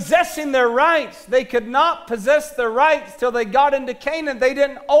were possessing their rights. They could not possess their rights till they got into Canaan. They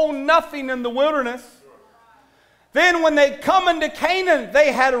didn't own nothing in the wilderness. Then when they come into Canaan,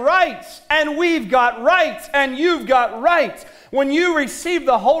 they had rights. And we've got rights. And you've got rights. When you receive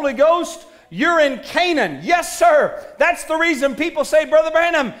the Holy Ghost, you're in Canaan. Yes, sir. That's the reason people say, Brother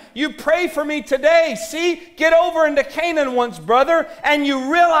Branham, you pray for me today. See, get over into Canaan once, brother, and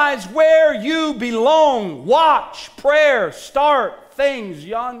you realize where you belong. Watch, prayer, start things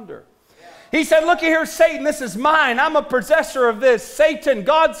yonder. He said, look here, Satan, this is mine. I'm a possessor of this. Satan,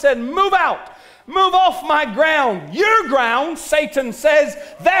 God said, move out. Move off my ground. Your ground, Satan says,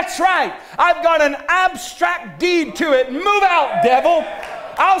 that's right. I've got an abstract deed to it. Move out, devil.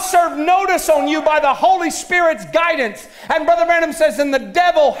 I'll serve notice on you by the Holy Spirit's guidance. And Brother Branham says, and the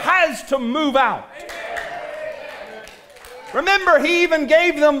devil has to move out. Remember, he even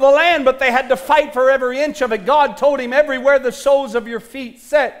gave them the land, but they had to fight for every inch of it. God told him, everywhere the soles of your feet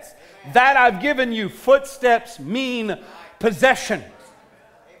sets, that I've given you. Footsteps mean possession.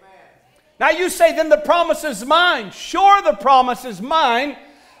 Now you say, then the promise is mine. Sure, the promise is mine,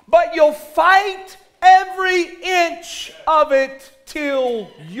 but you'll fight every inch of it till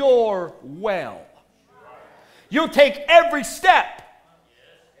you're well. You'll take every step.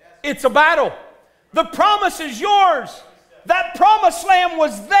 It's a battle. The promise is yours. That promised land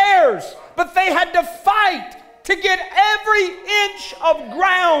was theirs, but they had to fight to get every inch of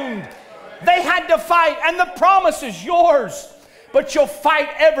ground. They had to fight, and the promise is yours. But you'll fight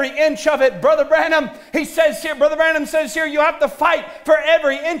every inch of it. Brother Branham, Brother Branham says here, you have to fight for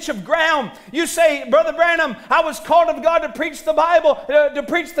every inch of ground. You say, Brother Branham, I was called of God to preach the Bible, to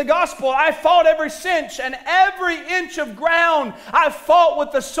preach the gospel. I fought every cinch and every inch of ground. I fought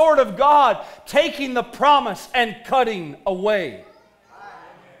with the sword of God, taking the promise and cutting away.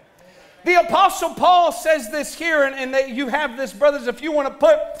 The Apostle Paul says this here, and you have this, brothers, if you want to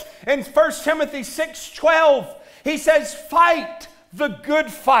put in 1 Timothy 6:12, he says, fight the good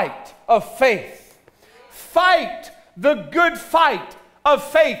fight of faith. Fight the good fight of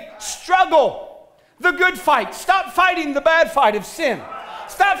faith. Struggle the good fight. Stop fighting the bad fight of sin.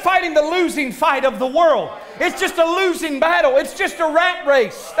 Stop fighting the losing fight of the world. It's just a losing battle. It's just a rat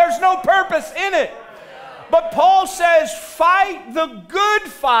race. There's no purpose in it. But Paul says, fight the good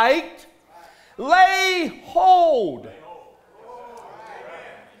fight. Lay hold.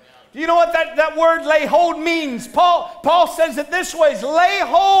 Do you know what that word lay hold means? Paul says it this way, is lay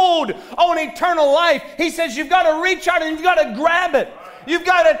hold on eternal life. He says you've got to reach out and you've got to grab it. You've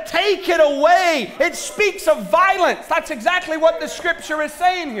got to take it away. It speaks of violence. That's exactly what the scripture is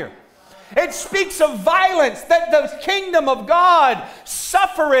saying here. It speaks of violence, that the kingdom of God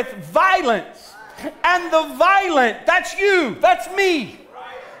suffereth violence. And the violent, that's you, that's me,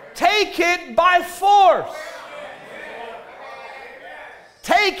 take it by force.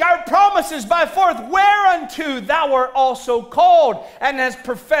 Take our promises by force, whereunto thou art also called, and hast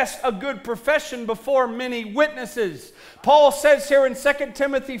professed a good profession before many witnesses. Paul says here in 2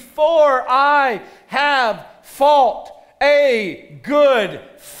 Timothy 4, I have fought a good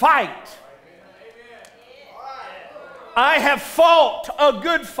fight. I have fought a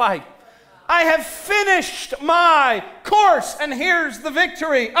good fight. I have finished my course, and here's the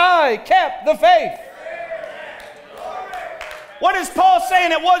victory. I kept the faith. What is Paul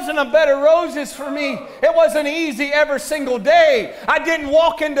saying? It wasn't a bed of roses for me. It wasn't easy every single day. I didn't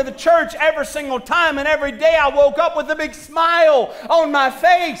walk into the church every single time, and every day I woke up with a big smile on my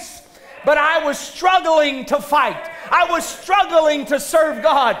face. But I was struggling to fight. I was struggling to serve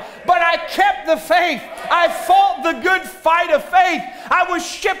God. But I kept the faith. I fought the good fight of faith. I was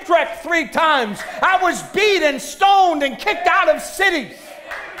shipwrecked 3 times. I was beat and stoned and kicked out of cities.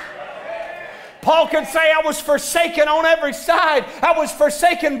 Paul could say, I was forsaken on every side. I was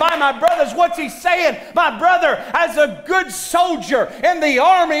forsaken by my brothers. What's he saying? My brother, as a good soldier in the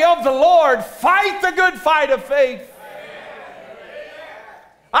army of the Lord, fight the good fight of faith.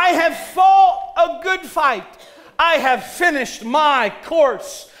 I have fought a good fight. I have finished my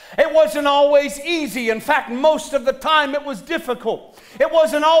course. It wasn't always easy. In fact, most of the time it was difficult. It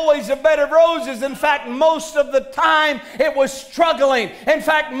wasn't always a bed of roses. In fact, most of the time it was struggling. In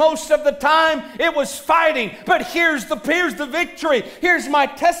fact, most of the time it was fighting. But here's the victory. Here's my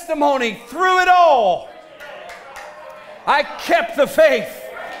testimony. Through it all, I kept the faith.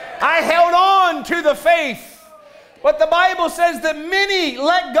 I held on to the faith. But the Bible says that many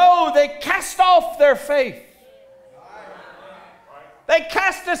let go. They cast off their faith. They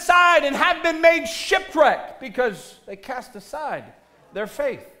cast aside and have been made shipwreck because they cast aside their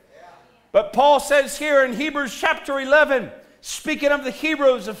faith. But Paul says here in Hebrews chapter 11, speaking of the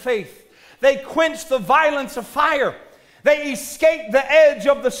heroes of faith, they quenched the violence of fire. They escaped the edge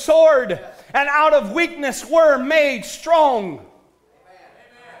of the sword, and out of weakness were made strong.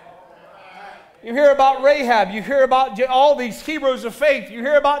 You hear about Rahab. You hear about all these heroes of faith. You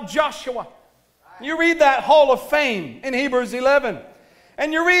hear about Joshua. You read that hall of fame in Hebrews 11.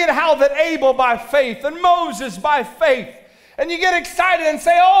 And you read how that Abel by faith and Moses by faith. And you get excited and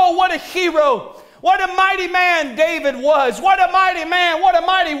say, oh, what a hero. What a mighty man David was. What a mighty man, what a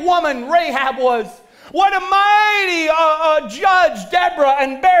mighty woman Rahab was. What a mighty judge Deborah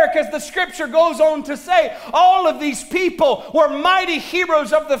and Barak, as the scripture goes on to say. All of these people were mighty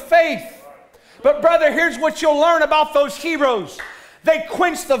heroes of the faith. But brother, here's what you'll learn about those heroes. They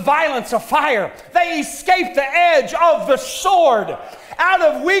quenched the violence of fire. They escaped the edge of the sword. Out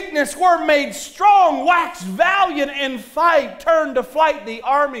of weakness were made strong, waxed valiant in fight, turned to flight the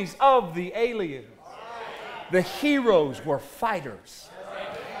armies of the aliens. The heroes were fighters.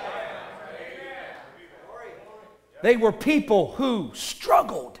 They were people who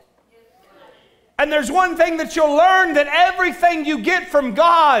struggled. And there's one thing that you'll learn, that everything you get from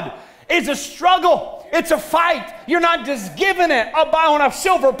God is a struggle. It's a fight. You're not just given it on a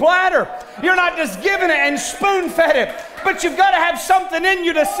silver platter. You're not just given it and spoon-fed it. But you've got to have something in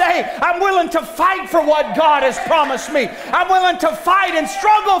you to say, I'm willing to fight for what God has promised me. I'm willing to fight and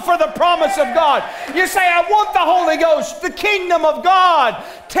struggle for the promise of God. You say, I want the Holy Ghost. The kingdom of God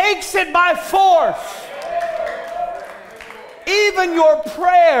takes it by force. Even your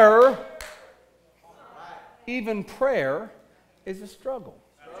prayer, even prayer is a struggle.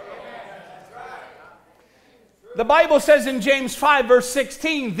 The Bible says in James 5 verse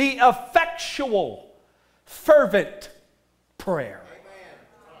 16, the effectual, fervent prayer.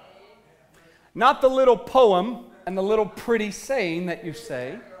 Not the little poem and the little pretty saying that you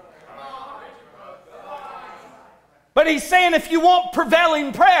say. But he's saying if you want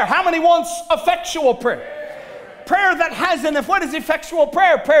prevailing prayer, how many wants effectual prayer? Prayer that has an, what is effectual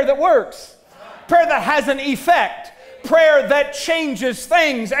prayer? Prayer that works. Prayer that has an effect. Prayer that changes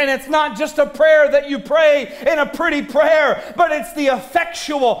things. And it's not just a prayer that you pray in a pretty prayer, but it's the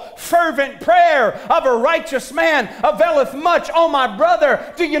effectual, fervent prayer of a righteous man availeth much. Oh, my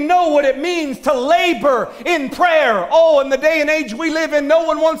brother, do you know what it means to labor in prayer? Oh, in the day and age we live in, no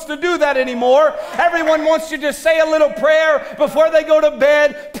one wants to do that anymore. Everyone wants to just say a little prayer before they go to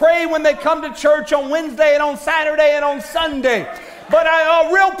bed, pray when they come to church on Wednesday and on Saturday and on Sunday. But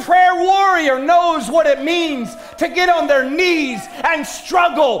a real prayer warrior knows what it means to get on their knees and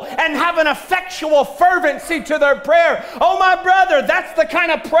struggle and have an effectual fervency to their prayer. Oh, my brother, that's the kind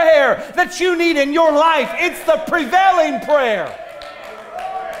of prayer that you need in your life. It's the prevailing prayer.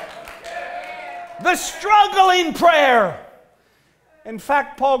 The struggling prayer. In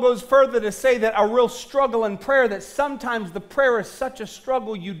fact, Paul goes further to say that a real struggle in prayer, that sometimes the prayer is such a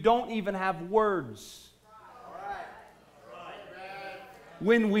struggle you don't even have words.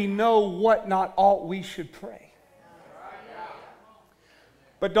 When we know what not ought we should pray.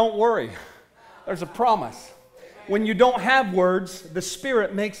 But don't worry, there's a promise. When you don't have words, the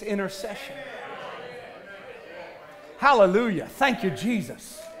Spirit makes intercession. Hallelujah. Thank you,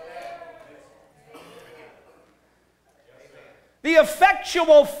 Jesus. The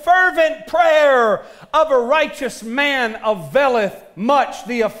effectual, fervent prayer of a righteous man availeth much.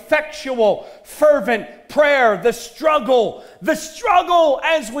 The effectual, fervent prayer, the struggle,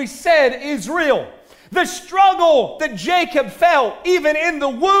 as we said, is real. The struggle that Jacob felt, even in the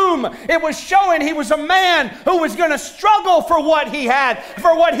womb, it was showing he was a man who was going to struggle for what he had,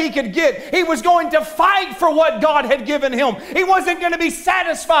 for what he could get. He was going to fight for what God had given him. He wasn't going to be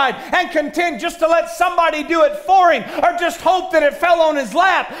satisfied and content just to let somebody do it for him, or just hope that it fell on his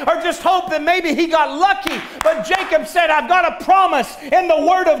lap, or just hope that maybe he got lucky. But Jacob said, I've got a promise in the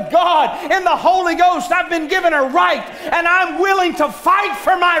Word of God, in the Holy Ghost. I've been given a right, and I'm willing to fight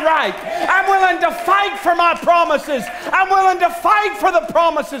for my right. I'm willing to fight for my promises. I'm willing to fight for the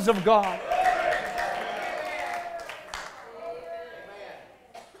promises of God.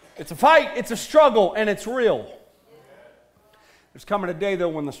 It's a fight, it's a struggle, and it's real. There's coming a day, though,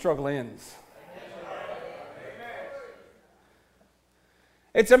 when the struggle ends.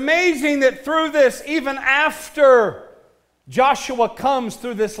 It's amazing that through this, even after Joshua comes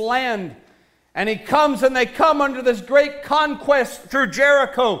through this land, and he comes and they come under this great conquest through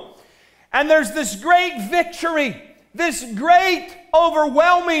Jericho, and there's this great victory, this great,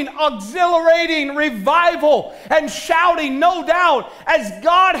 overwhelming, exhilarating revival and shouting, no doubt, as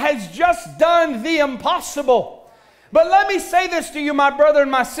God has just done the impossible. But let me say this to you, my brother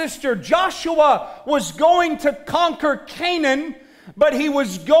and my sister. Joshua was going to conquer Canaan but he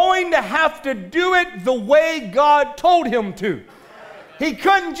was going to have to do it the way God told him to. He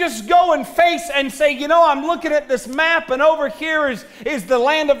couldn't just go and face and say, you know, I'm looking at this map, and over here is the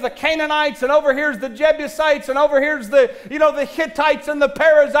land of the Canaanites, and over here's the Jebusites, and over here's the Hittites and the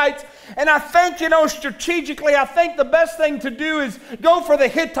Perizzites. And I think, strategically, I think the best thing to do is go for the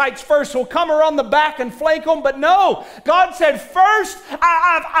Hittites first. We'll come around the back and flank them. But no, God said, first,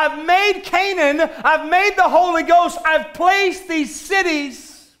 I've made Canaan, I've made the Holy Ghost, I've placed these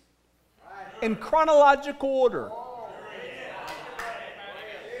cities in chronological order.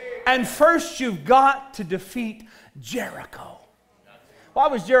 And first you've got to defeat Jericho. Why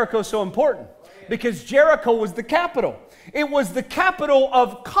was Jericho so important? Because Jericho was the capital. It was the capital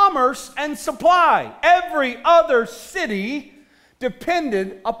of commerce and supply. Every other city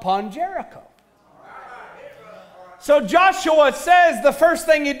depended upon Jericho. So Joshua says the first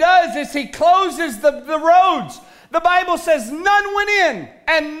thing he does is he closes the roads. The Bible says none went in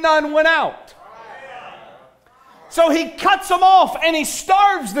and none went out. So he cuts them off and he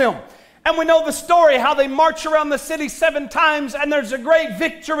starves them. And we know the story, how they march around the city 7 times and there's a great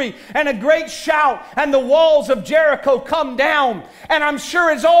victory and a great shout and the walls of Jericho come down. And I'm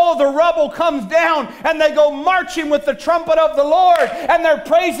sure as all the rubble comes down and they go marching with the trumpet of the Lord and they're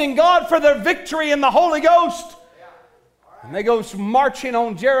praising God for their victory in the Holy Ghost. And they go marching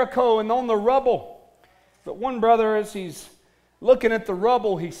on Jericho and on the rubble. But one brother, as he's looking at the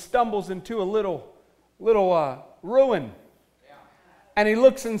rubble, he stumbles into a little ruin. And he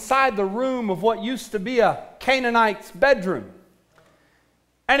looks inside the room of what used to be a Canaanite's bedroom.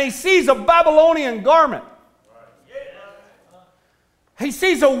 And he sees a Babylonian garment. He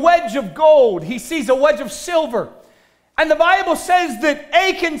sees a wedge of gold. He sees a wedge of silver. And the Bible says that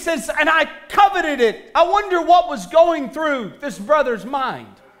Achan says, and I coveted it. I wonder what was going through this brother's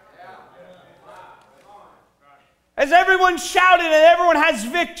mind. As everyone's shouting and everyone has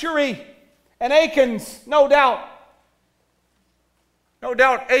victory, and Achan's, no doubt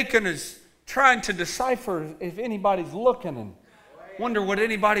Achan is trying to decipher if anybody's looking and wonder what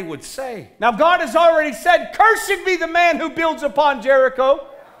anybody would say. Now God has already said, cursed be the man who builds upon Jericho.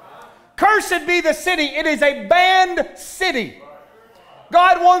 Cursed be the city. It is a banned city.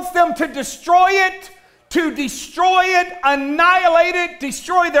 God wants them to destroy it, annihilate it,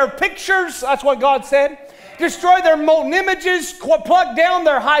 destroy their pictures. That's what God said. Destroy their molten images, plug down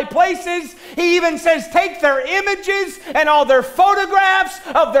their high places. He even says take their images and all their photographs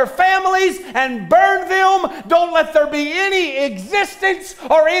of their families and burn them. Don't let there be any existence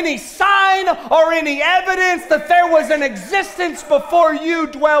or any sign or any evidence that there was an existence before you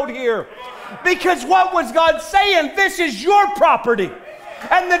dwelled here. Because what was God saying? This is your property.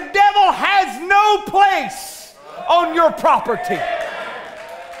 And the devil has no place on your property.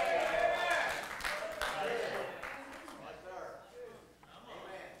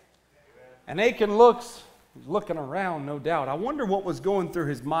 And Achan he's looking around, no doubt. I wonder what was going through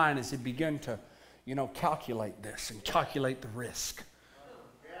his mind as he began to, calculate this and calculate the risk.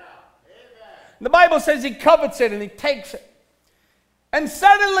 And the Bible says he covets it and he takes it. And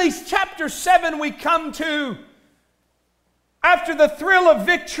suddenly, chapter 7 we come to, after the thrill of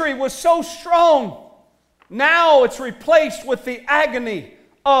victory was so strong, now it's replaced with the agony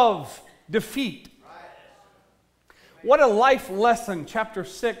of defeat. What a life lesson chapter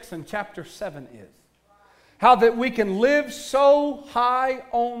 6 and chapter 7 is. How that we can live so high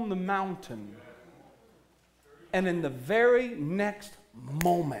on the mountain and in the very next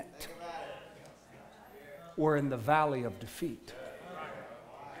moment we're in the valley of defeat.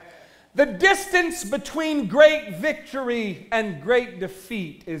 The distance between great victory and great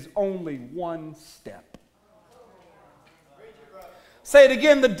defeat is only one step. Say it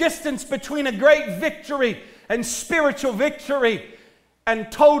again, the distance between a great victory and spiritual victory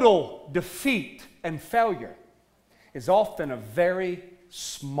and total defeat and failure is often a very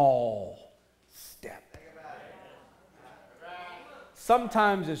small step.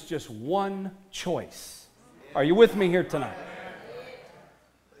 Sometimes it's just one choice. Are you with me here tonight?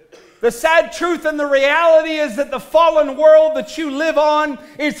 The sad truth and the reality is that the fallen world that you live on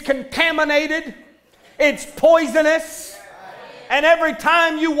is contaminated. It's poisonous. And every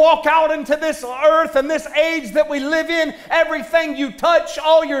time you walk out into this earth and this age that we live in, everything you touch,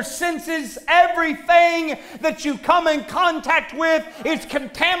 all your senses, everything that you come in contact with is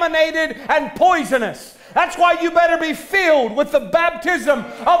contaminated and poisonous. That's why you better be filled with the baptism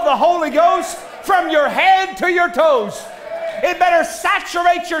of the Holy Ghost from your head to your toes. It better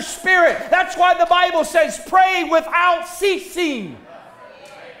saturate your spirit. That's why the Bible says pray without ceasing.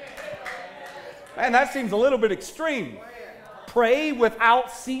 Man, that seems a little bit extreme. Pray without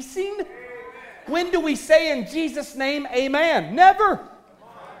ceasing? When do we say in Jesus' name, amen? Never.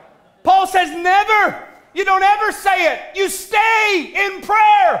 Paul says never. You don't ever say it. You stay in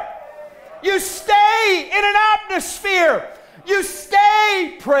prayer. You stay in an atmosphere. You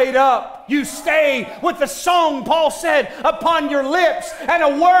stay prayed up. You stay with the song, Paul said, upon your lips and a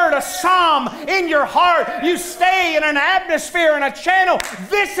word, a psalm in your heart. You stay in an atmosphere and a channel.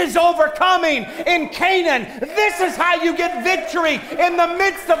 This is overcoming in Canaan. This is how you get victory in the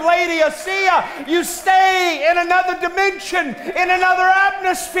midst of Laodicea. You stay in another dimension, in another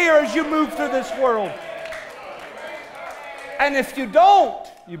atmosphere as you move through this world. And if you don't,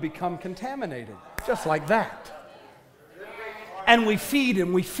 you become contaminated, just like that. And we feed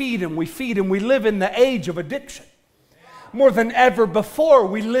and we feed and we feed, and we live in the age of addiction. More than ever before,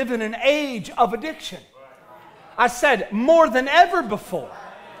 we live in an age of addiction. I said, more than ever before.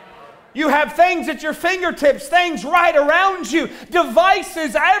 You have things at your fingertips, things right around you,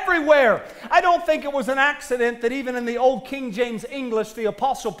 devices everywhere. I don't think it was an accident that even in the old King James English, the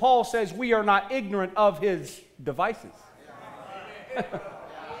Apostle Paul says we are not ignorant of his devices.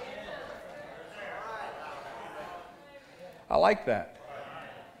 I like that.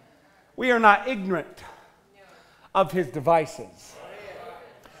 We are not ignorant of his devices.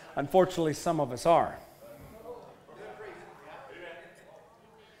 Unfortunately, some of us are.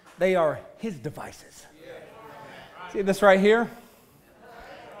 They are his devices. See this right here?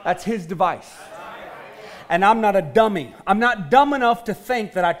 That's his device. And I'm not a dummy. I'm not dumb enough to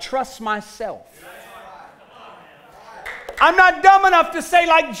think that I trust myself. I'm not dumb enough to say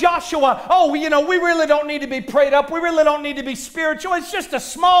like Joshua, oh, we really don't need to be prayed up. We really don't need to be spiritual. It's just a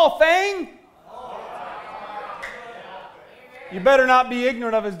small thing. You better not be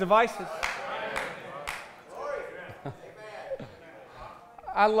ignorant of his devices.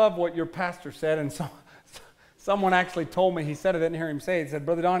 I love what your pastor said, and someone actually told me, he said it, I didn't hear him say it. He said,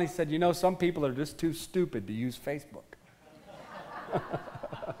 Brother Don, he said, some people are just too stupid to use Facebook.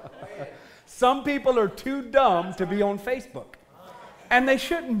 Some people are too dumb to be on Facebook. And they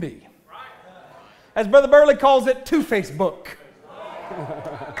shouldn't be. As Brother Burley calls it, two-Facebook.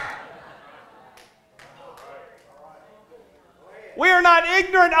 We are not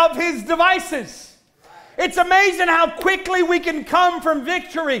ignorant of his devices. It's amazing how quickly we can come from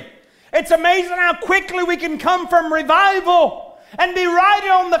victory. It's amazing how quickly we can come from revival and be riding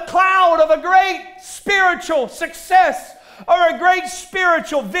on the cloud of a great spiritual success or a great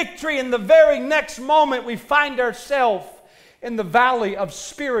spiritual victory, in the very next moment we find ourselves in the valley of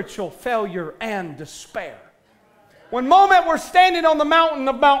spiritual failure and despair. One moment we're standing on the mountain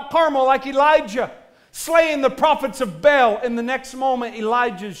of Mount Carmel like Elijah, slaying the prophets of Baal. In the next moment,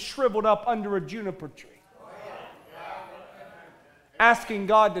 Elijah's shriveled up under a juniper tree, asking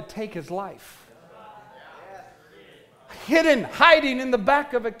God to take his life. Hiding in the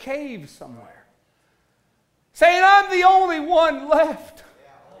back of a cave somewhere. Saying, I'm the only one left.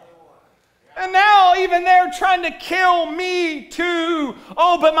 And now even they're trying to kill me too.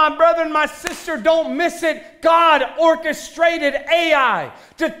 Oh, but my brother and my sister, don't miss it. God orchestrated Ai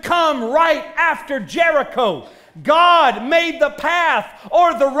to come right after Jericho. God made the path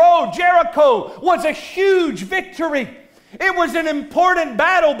or the road. Jericho was a huge victory. It was an important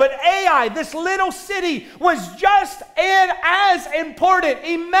battle, but Ai, this little city, was just as important.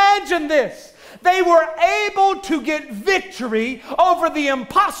 Imagine this. They were able to get victory over the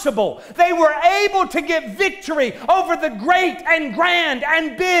impossible. They were able to get victory over the great and grand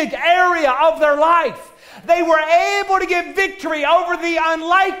and big area of their life. They were able to get victory over the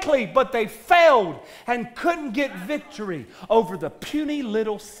unlikely, but they failed and couldn't get victory over the puny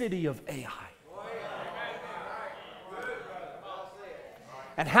little city of Ai.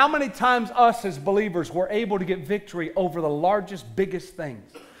 And how many times us as believers were able to get victory over the largest, biggest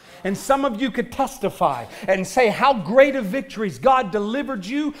things? And some of you could testify and say how great of victories God delivered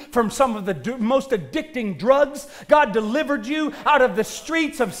you from some of the most addicting drugs. God delivered you out of the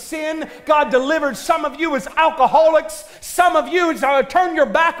streets of sin. God delivered some of you as alcoholics. Some of you as turned your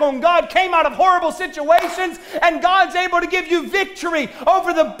back on God, came out of horrible situations, and God's able to give you victory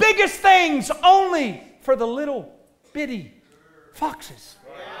over the biggest things only for the little bitty foxes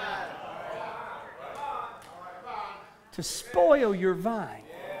to spoil your vine.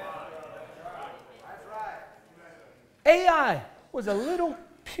 Ai was a little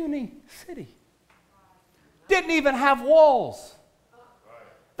puny city. Didn't even have walls.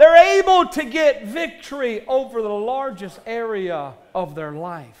 They're able to get victory over the largest area of their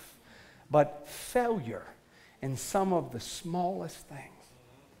life, but failure in some of the smallest things.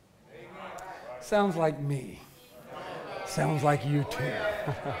 Sounds like me. Sounds like you too.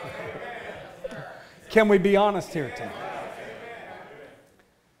 Can we be honest here tonight?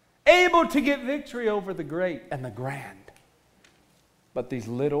 Able able to get victory over the great and the grand, but these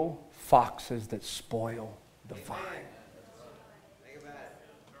little foxes that spoil the vine.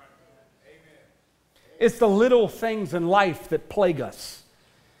 It's the little things in life that plague us.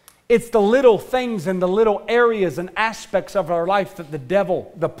 It's the little things and the little areas and aspects of our life that the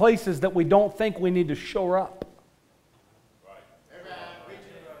devil, the places that we don't think we need to shore up.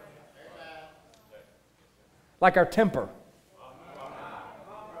 Like our temper.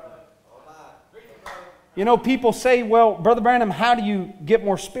 You know, people say, well, Brother Branham, how do you get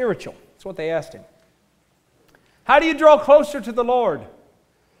more spiritual? That's what they asked him. How do you draw closer to the Lord?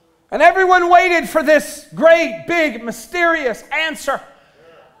 And everyone waited for this great, big, mysterious answer.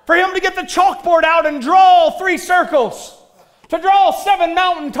 For him to get the chalkboard out and draw 3 circles. To draw 7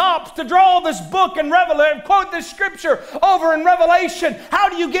 mountaintops. To draw this book and quote this scripture over in Revelation. How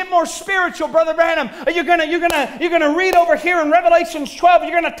do you get more spiritual, Brother Branham? You're gonna read over here in Revelation 12.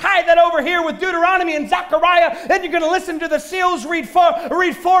 You're gonna tie that over here with Deuteronomy and Zechariah. Then you're gonna listen to the seals. Read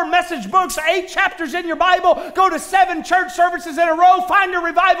 4 message books. 8 chapters in your Bible. Go to 7 church services in a row. Find a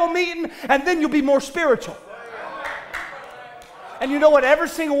revival meeting, and then you'll be more spiritual. And you know what? Every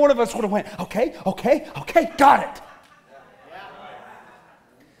single one of us would have went, okay, got it.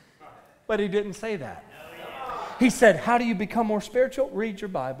 But he didn't say that. He said, how do you become more spiritual? Read your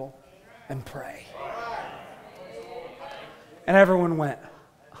Bible and pray. And everyone went,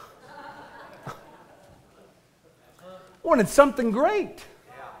 wanted something great.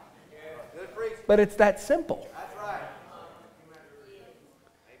 But it's that simple.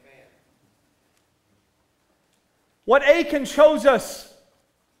 What Achan shows us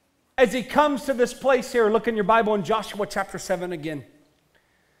as he comes to this place here, look in your Bible in Joshua chapter 7 again.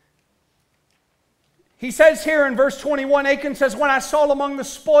 He says here in verse 21, Achan says, when I saw among the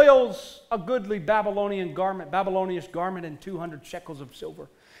spoils a goodly Babylonish garment, and 200 shekels of silver,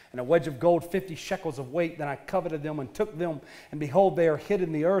 and a wedge of gold, 50 shekels of weight, then I coveted them and took them, and behold, they are hid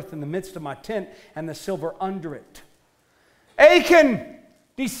in the earth in the midst of my tent, and the silver under it. Achan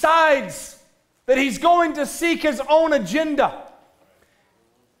decides that he's going to seek his own agenda.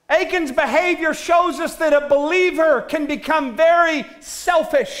 Achan's behavior shows us that a believer can become very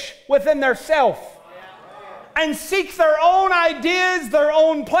selfish within their self and seek their own ideas, their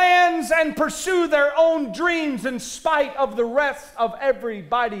own plans, and pursue their own dreams in spite of the rest of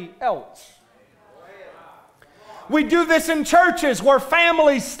everybody else. We do this in churches where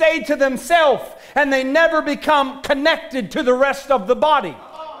families stay to themselves and they never become connected to the rest of the body.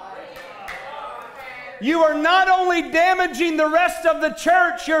 You are not only damaging the rest of the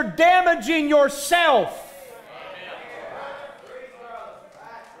church, you're damaging yourself.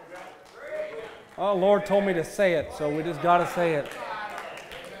 Oh, Lord told me to say it, so we just got to say it.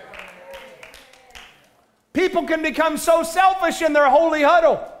 People can become so selfish in their holy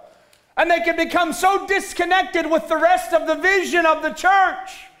huddle, and they can become so disconnected with the rest of the vision of the church.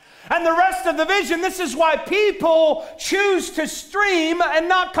 And the rest of the vision, this is why people choose to stream and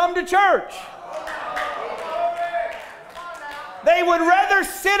not come to church. They would rather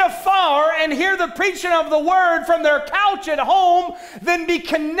sit afar and hear the preaching of the word from their couch at home than be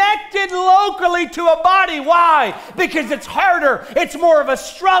connected locally to a body. Why? Because it's harder. It's more of a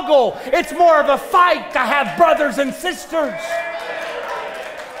struggle. It's more of a fight to have brothers and sisters.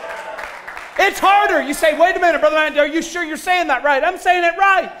 It's harder. You say, wait a minute, Brother Man, are you sure you're saying that right? I'm saying it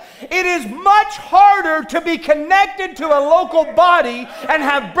right. It is much harder to be connected to a local body and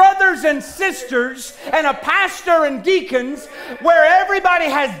have brothers and sisters and a pastor and deacons where everybody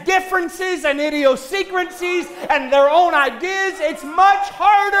has differences and idiosyncrasies and their own ideas. It's much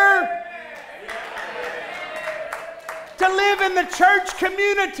harder to live in the church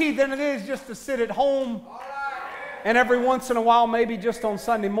community than it is just to sit at home and every once in a while, maybe just on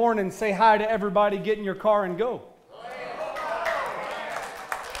Sunday morning, say hi to everybody, get in your car and go.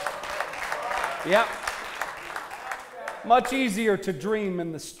 Yep. Much easier to dream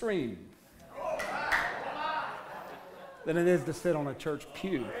in the stream than it is to sit on a church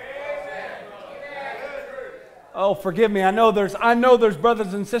pew. Oh, forgive me. I know there's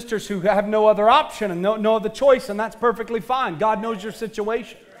brothers and sisters who have no other option and no other choice, and that's perfectly fine. God knows your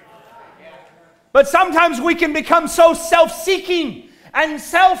situation. But sometimes we can become so self-seeking and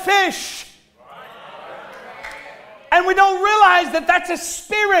selfish. And we don't realize that that's a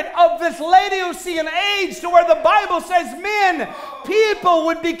spirit of this Laodicean age to where the Bible says people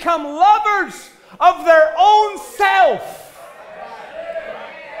would become lovers of their own self.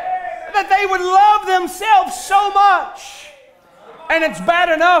 That they would love themselves so much And it's bad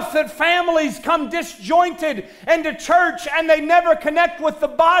enough that families come disjointed into church and they never connect with the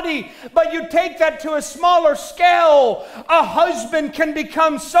body. But you take that to a smaller scale. A husband can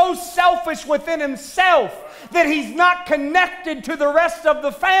become so selfish within himself that he's not connected to the rest of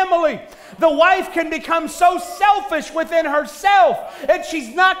the family. The wife can become so selfish within herself that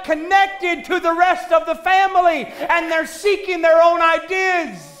she's not connected to the rest of the family. And they're seeking their own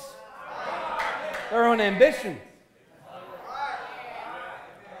ideas, their own ambition.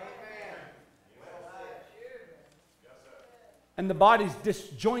 And the body's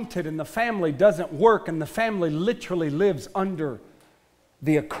disjointed and the family doesn't work and the family literally lives under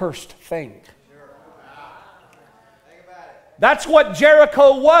the accursed thing. That's what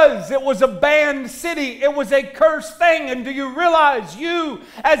Jericho was. It was a banned city. It was a cursed thing. And do you realize you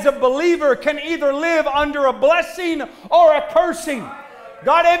as a believer can either live under a blessing or a cursing?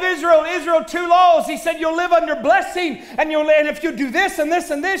 God gave Israel 2 laws. He said you'll live under blessing, and if you do this and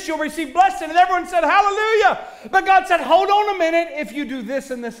this and this, you'll receive blessing. And everyone said, hallelujah. But God said, hold on a minute. If you do this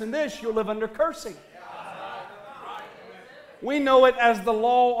and this and this, you'll live under cursing. We know it as the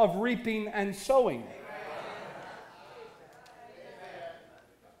law of reaping and sowing.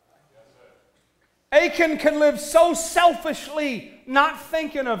 Achan can live so selfishly, not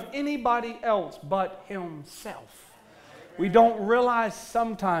thinking of anybody else but himself. We don't realize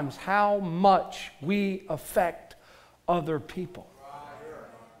sometimes how much we affect other people.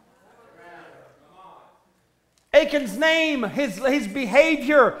 Achan's name, his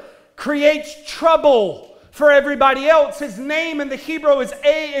behavior creates trouble for everybody else. His name in the Hebrew is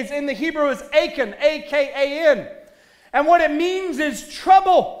Achan, A-K-A-N. And what it means is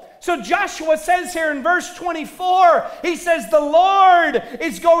trouble. So Joshua says here in verse 24, he says, the Lord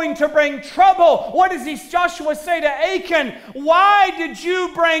is going to bring trouble. What does Joshua say to Achan? Why did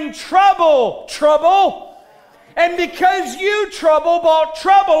you bring trouble? Trouble? And because you brought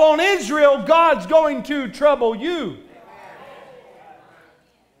trouble on Israel, God's going to trouble you.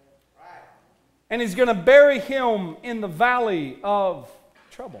 And he's going to bury him in the valley of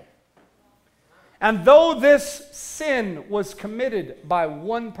trouble. And though this sin was committed by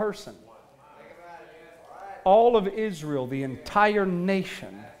one person, all of Israel, the entire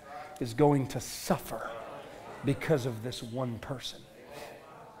nation, is going to suffer because of this one person.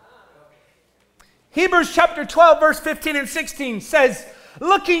 Hebrews chapter 12, verse 15 and 16 says,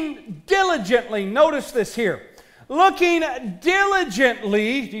 looking diligently, notice this here, looking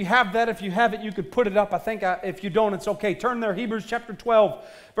diligently, do you have that? If you have it, you could put it up. I think if you don't, it's okay. Turn there, Hebrews chapter 12,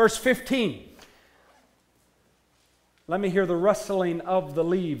 verse 15. Let me hear the rustling of the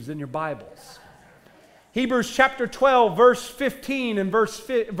leaves in your Bibles. Hebrews chapter 12, verse 15 and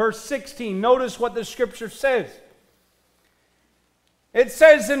verse 16. Notice what the Scripture says. It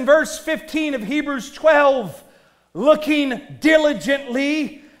says in verse 15 of Hebrews 12, looking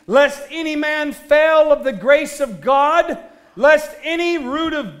diligently, lest any man fail of the grace of God, lest any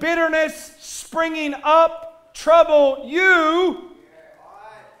root of bitterness springing up trouble you,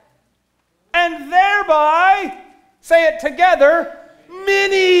 and thereby, say it together,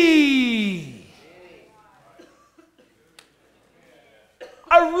 many.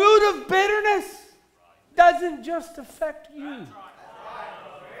 A root of bitterness doesn't just affect you,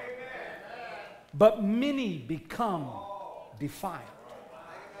 but many become defiled.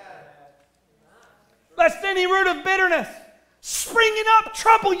 Lest any root of bitterness springing up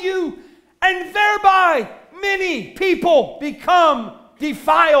trouble you, and thereby many people become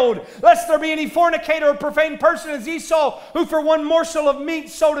defiled. Lest there be any fornicator or profane person as Esau, who for one morsel of meat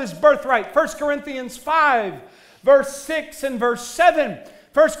sold his birthright. 1 Corinthians 5, verse 6 and verse 7.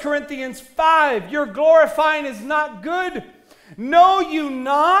 1 Corinthians 5, your glorifying is not good. Know you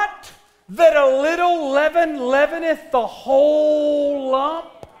not that a little leaven leaveneth the whole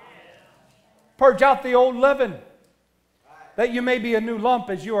lump? Purge out the old leaven, that you may be a new lump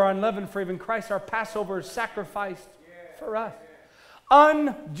as you are unleavened, for even Christ our Passover is sacrificed for us.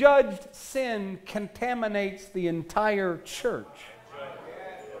 Unjudged sin contaminates the entire church.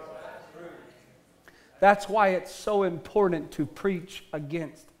 That's why it's so important to preach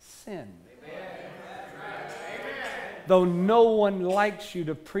against sin. Though no one likes you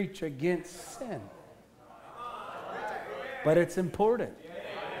to preach against sin. But it's important.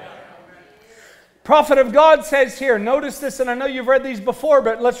 Prophet of God says here, notice this, and I know you've read these before,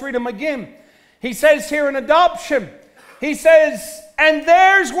 but let's read them again. He says here in adoption, he says, and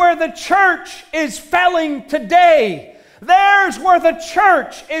there's where the church is failing today. There's where the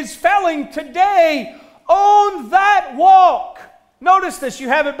church is failing today on that walk. Notice this, you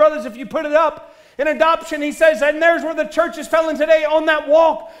have it, brothers, if you put it up. In adoption, he says, and there's where the church is failing today on that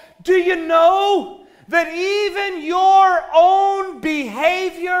walk. Do you know that even your own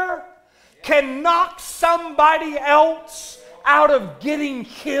behavior can knock somebody else out of getting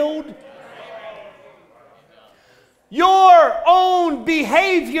killed? Your own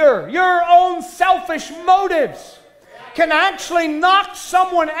behavior, your own selfish motives can actually knock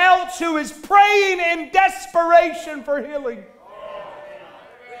someone else who is praying in desperation for healing.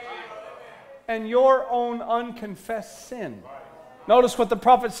 And your own unconfessed sin. Notice what the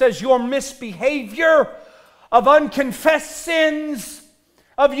prophet says, your misbehavior of unconfessed sins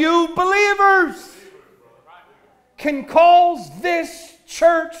of you believers can cause this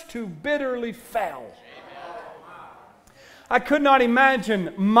church to bitterly fail. I could not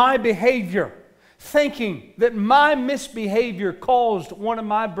imagine my behavior thinking that my misbehavior caused one of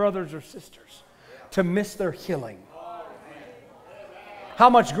my brothers or sisters to miss their healing. How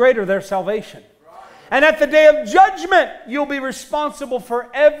much greater their salvation. And at the day of judgment, you'll be responsible for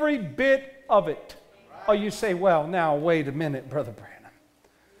every bit of it. Oh, you say, well, now, wait a minute, Brother Branham.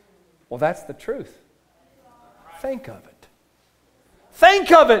 Well, that's the truth. Think of it.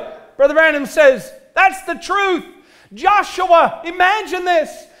 Think of it. Brother Branham says, that's the truth. Joshua, imagine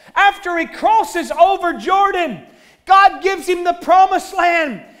this. After he crosses over Jordan, God gives him the promised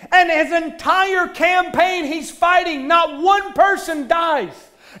land. And his entire campaign he's fighting, not one person dies.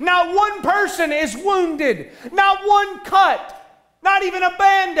 Not one person is wounded. Not one cut. Not even a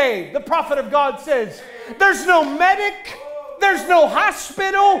Band-Aid, the prophet of God says. There's no medic. There's no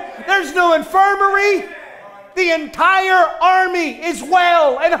hospital. There's no infirmary. The entire army is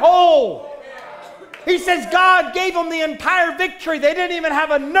well and whole. He says God gave them the entire victory. They didn't even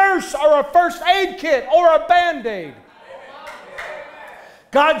have a nurse or a first aid kit or a Band-Aid.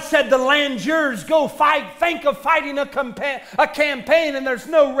 God said the land's yours. Go fight. Think of fighting a campaign and there's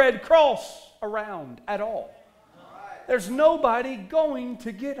no Red Cross around at all. There's nobody going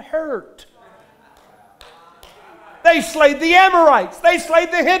to get hurt. They slayed the Amorites. They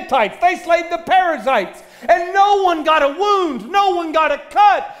slayed the Hittites. They slayed the Perizzites. And no one got a wound. No one got a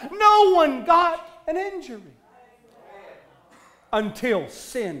cut. No one got an injury. Until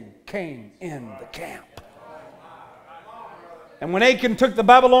sin came in the camp. And when Achan took the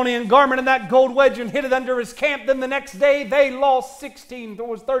Babylonian garment and that gold wedge and hid it under his camp, then the next day they lost 16. There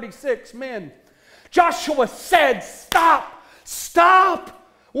was 36 men. Joshua said, stop, stop,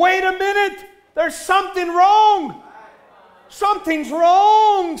 wait a minute, there's something wrong. Something's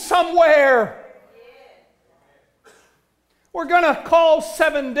wrong somewhere. We're going to call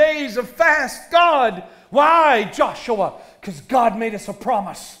 7 days of fast. God, why, Joshua? Because God made us a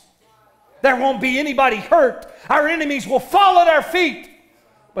promise. There won't be anybody hurt. Our enemies will fall at our feet.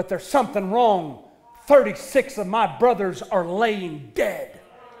 But there's something wrong. 36 of my brothers are laying dead.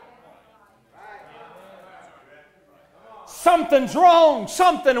 Something's wrong.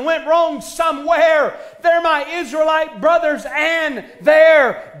 Something went wrong somewhere. They're my Israelite brothers and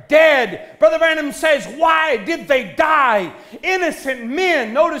they're dead. Brother Branham says, why did they die? Innocent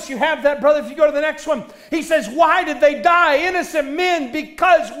men. Notice you have that, brother, if you go to the next one. He says, why did they die? Innocent men,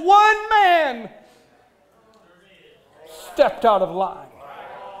 because one man stepped out of line.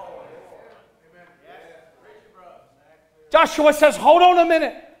 Joshua says, hold on a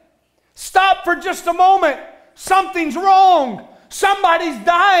minute. Stop for just a moment. Something's wrong. Somebody's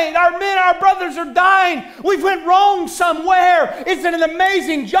dying. Our men, our brothers are dying. We went wrong somewhere. Isn't it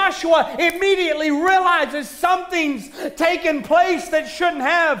amazing? Joshua immediately realizes something's taken place that shouldn't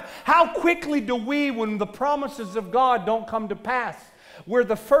have. How quickly do we, when the promises of God don't come to pass, we're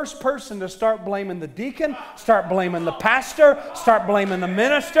the first person to start blaming the deacon, start blaming the pastor, start blaming the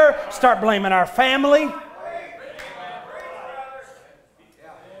minister, start blaming our family.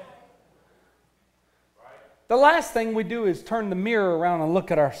 The last thing we do is turn the mirror around and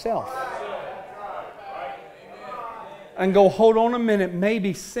look at ourselves. And go, hold on a minute,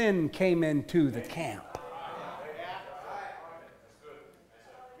 maybe sin came into the camp.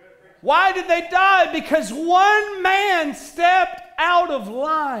 Why did they die? Because one man stepped out of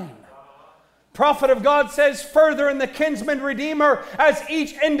line. Prophet of God says further in the kinsman redeemer, as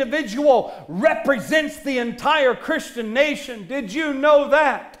each individual represents the entire Christian nation. Did you know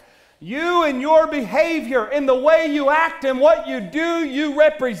that? You and your behavior, in the way you act and what you do, you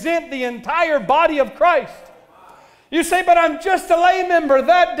represent the entire body of Christ. You say, but I'm just a lay member.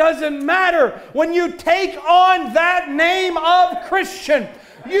 That doesn't matter. When you take on that name of Christian,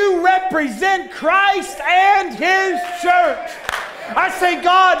 you represent Christ and His church. I say,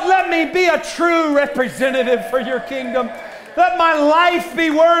 God, let me be a true representative for your kingdom. Let my life be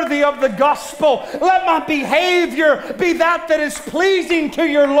worthy of the gospel. Let my behavior be that is pleasing to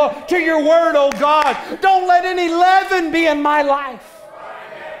your word, oh God. Don't let any leaven be in my life.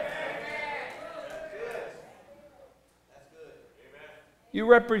 You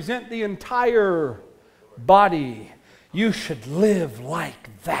represent the entire body. You should live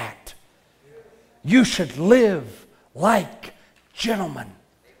like that. You should live like gentlemen,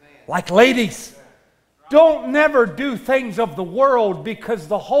 like ladies. Don't never do things of the world, because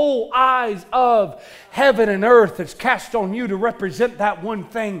the whole eyes of heaven and earth is cast on you to represent that one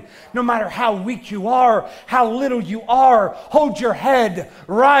thing. No matter how weak you are, how little you are, hold your head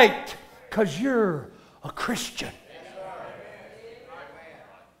right, because you're a Christian.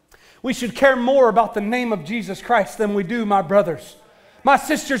 We should care more about the name of Jesus Christ than we do, my brothers. My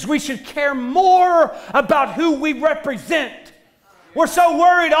sisters, we should care more about who we represent. We're so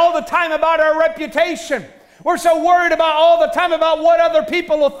worried all the time about our reputation. We're so worried about all the time about what other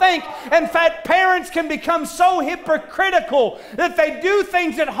people will think. In fact, parents can become so hypocritical that they do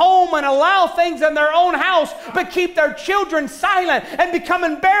things at home and allow things in their own house, but keep their children silent and become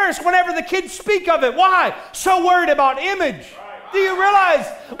embarrassed whenever the kids speak of it. Why? So worried about image. Do you realize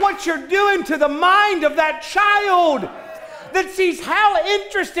what you're doing to the mind of that child that sees how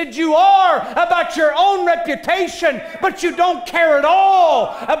interested you are about your own reputation, but you don't care at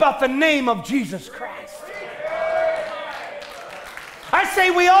all about the name of Jesus Christ? I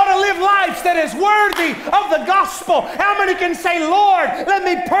say we ought to live lives that is worthy of the gospel. How many can say, Lord, let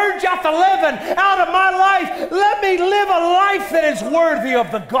me purge out the leaven out of my life. Let me live a life that is worthy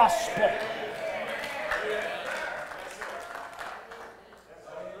of the gospel.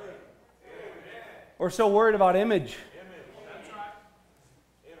 We're so worried about image.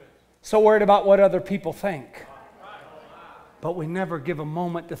 So worried about what other people think. But we never give a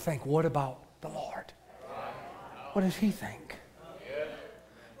moment to think, what about the Lord? What does He think?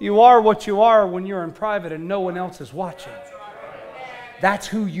 You are what you are when you're in private and no one else is watching. That's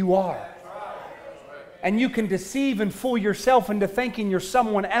who you are. And you can deceive and fool yourself into thinking you're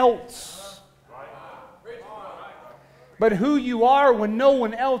someone else. But who you are when no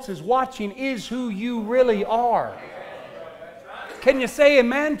one else is watching is who you really are. Can you say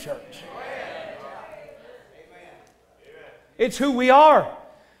amen, church? It's who we are.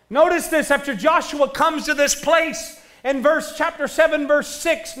 Notice this, after Joshua comes to this place in chapter 7, verse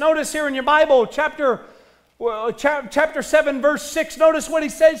 6. Notice here in your Bible, chapter 7, verse 6. Notice what he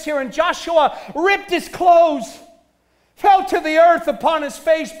says here. And Joshua ripped his clothes, fell to the earth upon his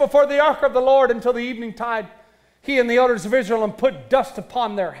face before the ark of the Lord until the evening tide. He and the elders of Israel, and put dust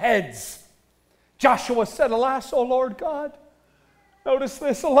upon their heads. Joshua said, Alas, O Lord God. Notice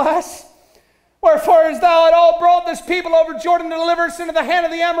this, alas. Wherefore, as thou had all brought this people over Jordan to deliver us into the hand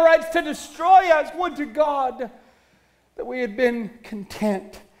of the Amorites to destroy us, would to God that we had been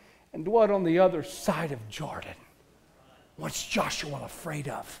content and dwelt on the other side of Jordan. What's Joshua afraid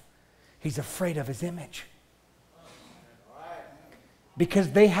of? He's afraid of his image.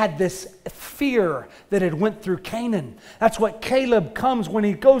 Because they had this fear that had went through Canaan. That's what Caleb comes when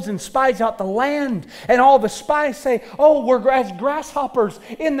he goes and spies out the land. And all the spies say, oh, we're as grasshoppers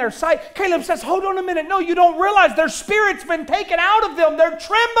in their sight. Caleb says, hold on a minute. No, you don't realize their spirit's been taken out of them. They're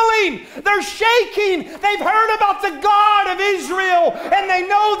trembling. They're shaking. They've heard about the God of Israel. And they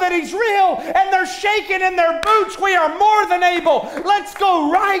know that He's real. And they're shaking in their boots. We are more than able. Let's go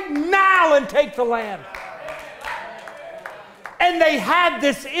right now and take the land. And they had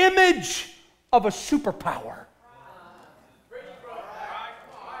this image of a superpower.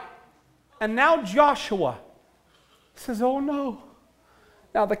 And now Joshua says, oh no,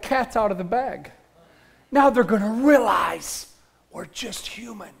 now the cat's out of the bag. Now they're going to realize we're just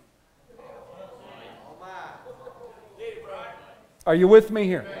human. Are you with me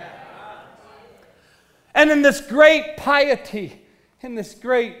here? And in this great piety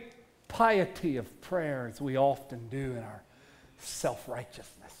of prayer, as we often do in our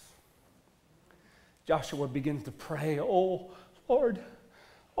self-righteousness, Joshua begins to pray, oh Lord,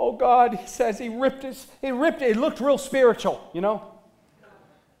 oh God. He says he ripped it. It looked real spiritual, you know.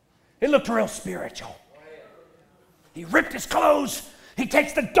 It looked real spiritual. He ripped his clothes. He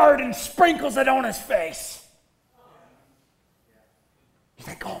takes the dirt and sprinkles it on his face. You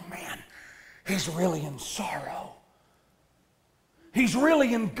think, oh man, he's really in sorrow. He's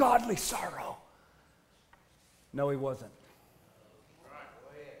really in godly sorrow. No, he wasn't.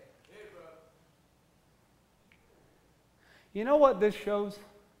 You know what this shows?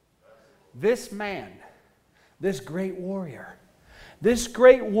 This man, this great warrior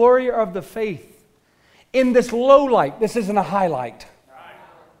of the faith, in this low light, this isn't a highlight.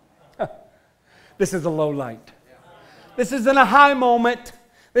 This is a low light. This isn't a high moment.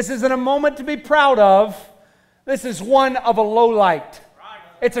 This isn't a moment to be proud of. This is one of a low light.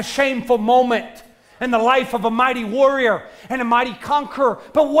 It's a shameful moment. and the life of a mighty warrior and a mighty conqueror.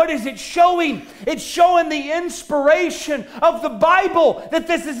 But what is it showing? It's showing the inspiration of the Bible, that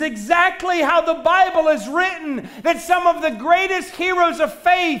this is exactly how the Bible is written, that some of the greatest heroes of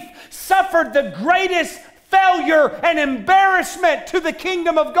faith suffered the greatest failure and embarrassment to the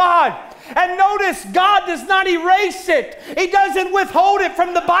kingdom of God. And notice, God does not erase it. He doesn't withhold it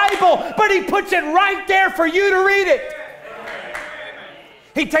from the Bible, but He puts it right there for you to read it.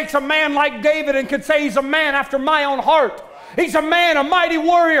 He takes a man like David and could say he's a man after my own heart. He's a man, a mighty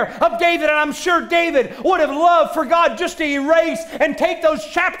warrior of David, and I'm sure David would have loved for God just to erase and take those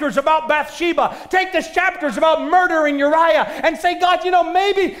chapters about Bathsheba, take those chapters about murdering Uriah, and say, God, you know,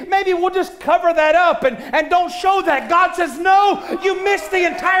 maybe we'll just cover that up and don't show that. God says, no, you missed the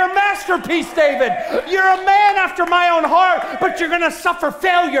entire masterpiece, David. You're a man after my own heart, but you're going to suffer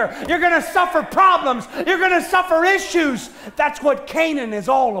failure. You're going to suffer problems. You're going to suffer issues. That's what Canaan is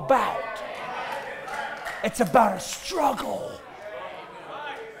all about. It's about a struggle.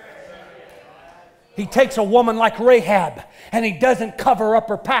 He takes a woman like Rahab and he doesn't cover up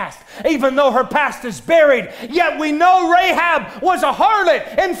her past, even though her past is buried. Yet we know Rahab was a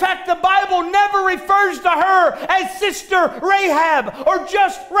harlot. In fact, the Bible never refers to her as Sister Rahab or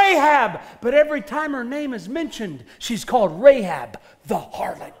just Rahab. But every time her name is mentioned, she's called Rahab the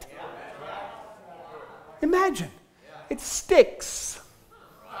harlot. Imagine, it sticks.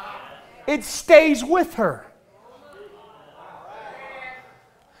 It stays with her.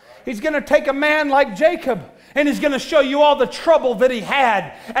 He's going to take a man like Jacob and he's going to show you all the trouble that he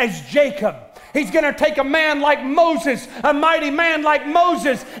had as Jacob. He's going to take a man like Moses, a mighty man like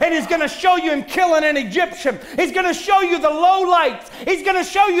Moses, and he's going to show you him killing an Egyptian. He's going to show you the lowlights. He's going to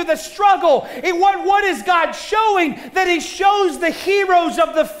show you the struggle. What is God showing? That He shows the heroes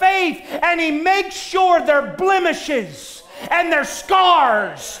of the faith and He makes sure their blemishes and their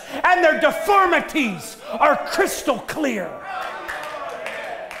scars and their deformities are crystal clear.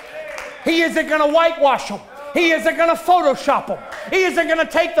 He isn't going to whitewash them. He isn't going to Photoshop them. He isn't going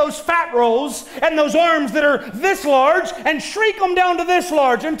to take those fat rolls and those arms that are this large and shrink them down to this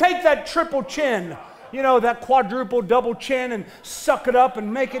large and take that triple chin, you know, that quadruple double chin, and suck it up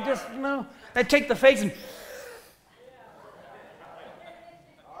and make it just, you know, they take the face and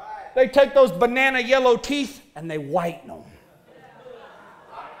they take those banana yellow teeth and they whiten them.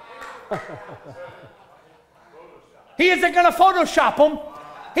 He isn't going to Photoshop them.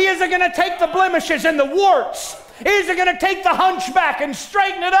 He isn't going to take the blemishes and the warts. He isn't going to take the hunchback and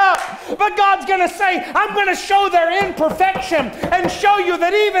straighten it up. But God's going to say, I'm going to show their imperfection and show you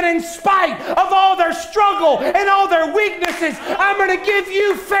that even in spite of all their struggle and all their weaknesses, I'm going to give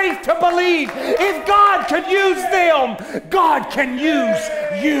you faith to believe. If God could use them, God can use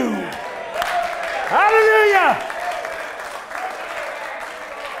you. Hallelujah.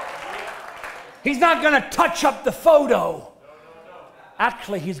 He's not going to touch up the photo.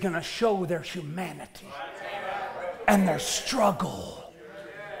 Actually, He's going to show their humanity and their struggle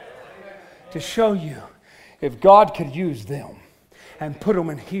to show you if God could use them and put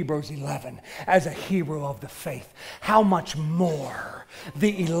them in Hebrews 11 as a hero of the faith, how much more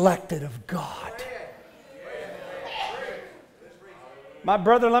the elected of God. My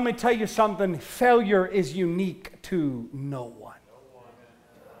brother, let me tell you something. Failure is unique to no one.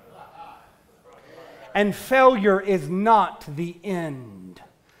 And failure is not the end.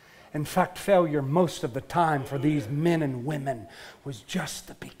 In fact, failure most of the time for these men and women was just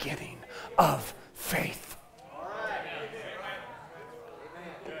the beginning of faith.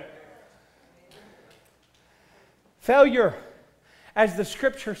 Failure, as the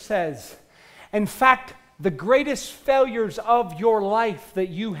Scripture says, in fact, the greatest failures of your life that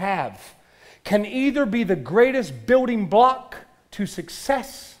you have can either be the greatest building block to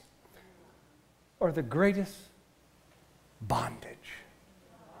success or the greatest bondage.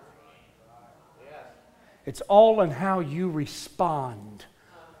 It's all in how you respond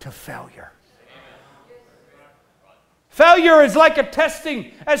to failure. Failure is like a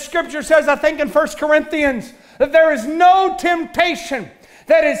testing, as Scripture says, I think in 1 Corinthians, that there is no temptation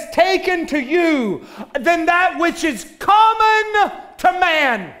that is taken to you than that which is common to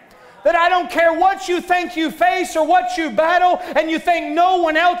man. That I don't care what you think you face or what you battle, and you think no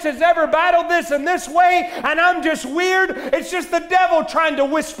one else has ever battled this in this way, and I'm just weird. It's just the devil trying to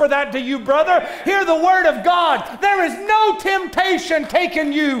whisper that to you, brother. Hear the word of God. There is no temptation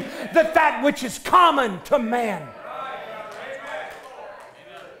taken you that which is common to man.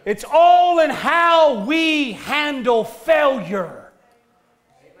 It's all in how we handle failure.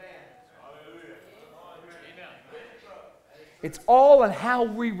 It's all in how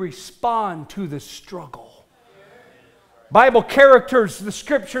we respond to the struggle. Bible characters, the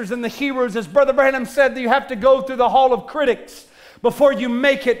scriptures and the heroes, as Brother Branham said, that you have to go through the hall of critics before you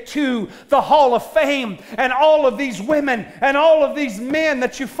make it to the Hall of Fame. And all of these women and all of these men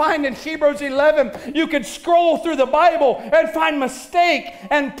that you find in Hebrews 11, you could scroll through the Bible and find mistake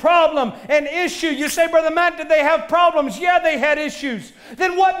and problem and issue. You say, Brother Matt, did they have problems? Yeah, they had issues.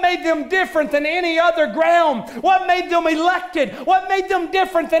 Then what made them different than any other ground? What made them elected? What made them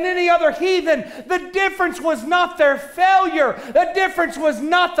different than any other heathen? The difference was not their failure. The difference was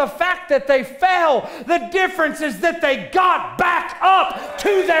not the fact that they fell. The difference is that they got back up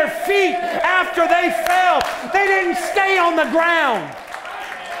to their feet after they fell. They didn't stay on the ground.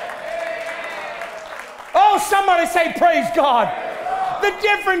 Oh, somebody say praise God. The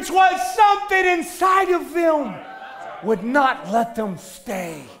difference was something inside of them would not let them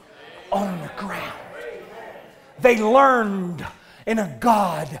stay on the ground. They learned in a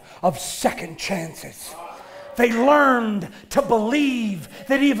God of second chances. They learned to believe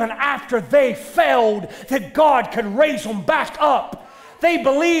that even after they failed, that God could raise them back up. They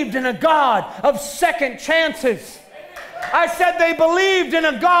believed in a God of second chances. I said they believed in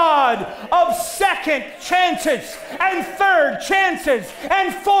a God of second chances and third chances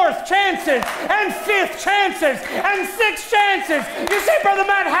and fourth chances and fifth chances and sixth chances. You say, Brother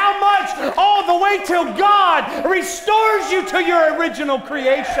Matt, how much? All the way till God restores you to your original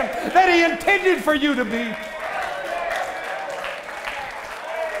creation that He intended for you to be.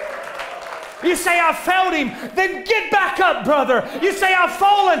 You say, I failed Him, then get back up, brother. You say, I've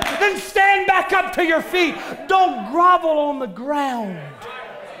fallen, then stand back up to your feet. Don't grovel on the ground.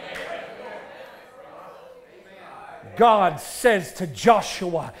 God says to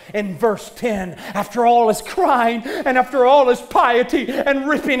Joshua in verse 10, after all his crying and after all his piety and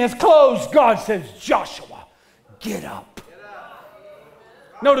ripping his clothes, God says, Joshua, get up.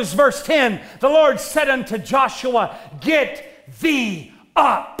 Notice verse 10, the Lord said unto Joshua, get thee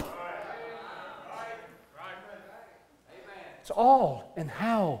up. It's all in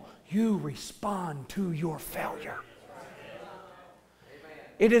how you respond to your failure.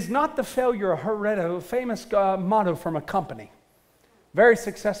 It is not the failure. I read a famous motto from a company, very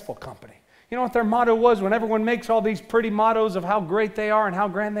successful company. You know what their motto was when everyone makes all these pretty mottos of how great they are and how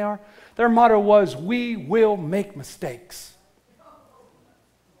grand they are? Their motto was, we will make mistakes.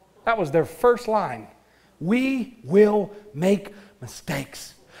 That was their first line. We will make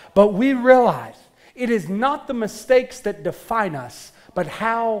mistakes. But we realize it is not the mistakes that define us, but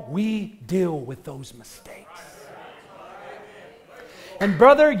how we deal with those mistakes. And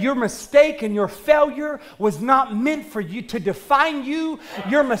brother, your mistake and your failure was not meant for you to define you.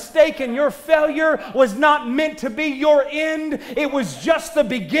 Your mistake and your failure was not meant to be your end. It was just the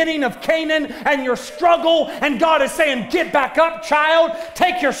beginning of Canaan and your struggle. And God is saying, get back up, child.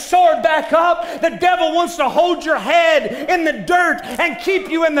 Take your sword back up. The devil wants to hold your head in the dirt and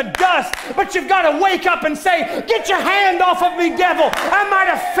keep you in the dust. But you've got to wake up and say, get your hand off of me, devil. I might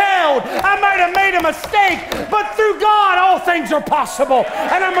have failed. I might have made a mistake. But through God, all things are possible.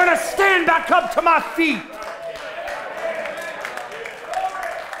 And I'm going to stand back up to my feet.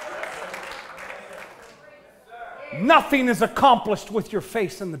 Nothing is accomplished with your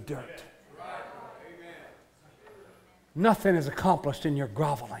face in the dirt. Nothing is accomplished in your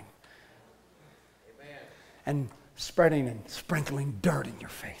groveling and spreading and sprinkling dirt in your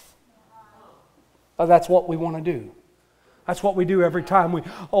face. Oh, that's what we want to do. That's what we do every time we,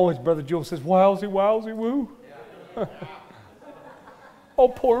 as Brother Joel says, wowsy, wowsy, woo. Oh,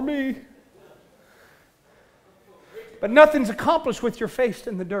 poor me. But nothing's accomplished with your face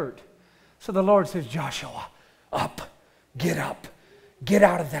in the dirt. So the Lord says, Joshua, up, get out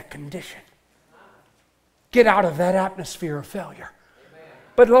of that condition. Get out of that atmosphere of failure.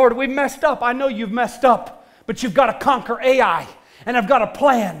 But Lord, we messed up. I know you've messed up, but you've got to conquer Ai. And I've got a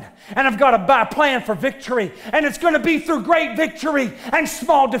plan. And I've got a plan for victory. And it's going to be through great victory and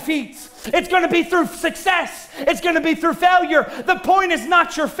small defeats. It's going to be through success. It's going to be through failure. The point is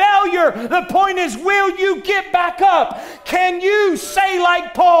not your failure. The point is, will you get back up? Can you say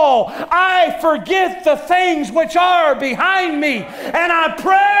like Paul, I forget the things which are behind me, and I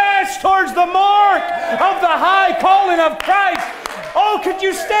press towards the mark of the high calling of Christ. Oh, could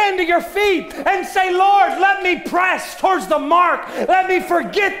you stand to your feet and say, Lord, let me press towards the mark. Let me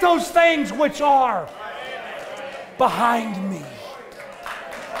forget those things which are behind me.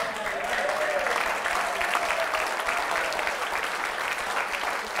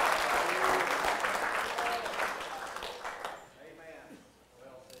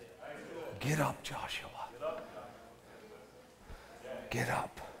 Get up, Joshua. Get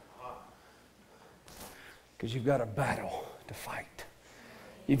up. Because you've got a battle to fight.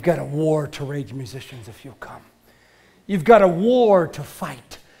 You've got a war to rage, musicians, if you'll come. You've got a war to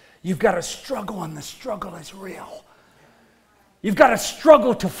fight. You've got a struggle, and the struggle is real. You've got a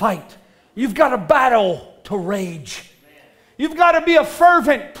struggle to fight. You've got a battle to rage. You've got to be a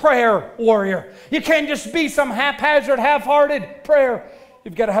fervent prayer warrior. You can't just be some haphazard, half-hearted prayer.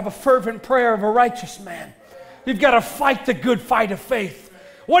 You've got to have a fervent prayer of a righteous man. You've got to fight the good fight of faith.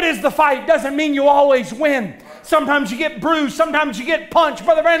 What is the fight? Doesn't mean you always win. Sometimes you get bruised. Sometimes you get punched.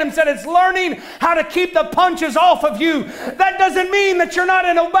 Brother Branham said it's learning how to keep the punches off of you. That doesn't mean that you're not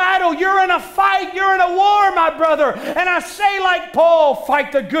in a battle. You're in a fight. You're in a war, my brother. And I say like Paul,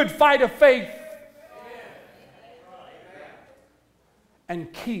 fight the good fight of faith.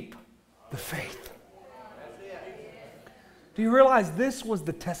 And keep the faith. Do you realize this was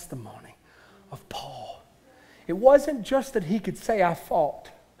the testimony of Paul? It wasn't just that he could say, I fought.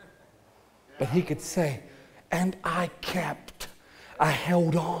 But he could say, and I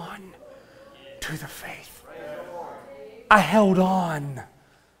held on to the faith. I held on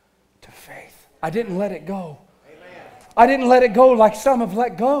to faith. I didn't let it go. I didn't let it go like some have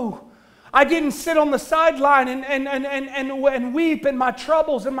let go. I didn't sit on the sideline and weep in my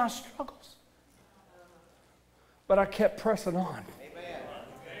troubles and my struggles. But I kept pressing on.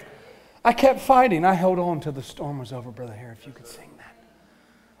 I kept fighting. I held on till the storm was over, Brother Harry, if you could sing that.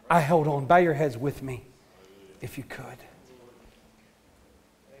 I held on. Bow your heads with me, if you could.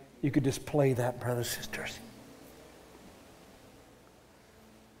 You could just play that, brothers and sisters.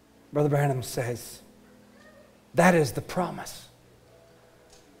 Brother Branham says, that is the promise.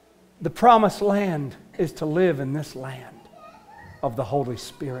 The promised land is to live in this land of the Holy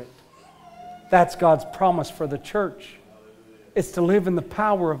Spirit. That's God's promise for the church. It's to live in the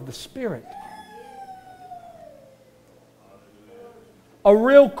power of the Spirit. A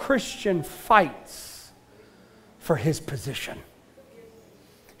real Christian fights for his position.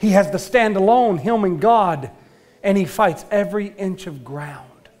 He has to stand alone, him and God, and he fights every inch of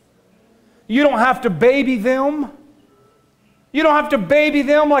ground. You don't have to baby them. You don't have to baby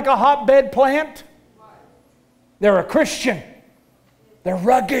them like a hotbed plant. They're a Christian. They're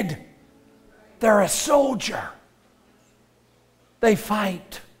rugged. They're a soldier. They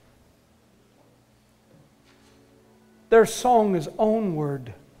fight. Their song is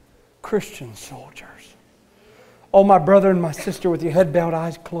Onward, Christian Soldiers. Oh, my brother and my sister, with your head bowed,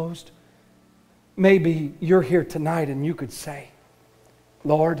 eyes closed, maybe you're here tonight and you could say,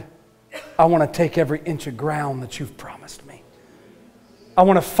 Lord, I want to take every inch of ground that you've promised me. I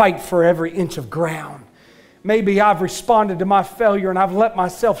want to fight for every inch of ground. Maybe I've responded to my failure and I've let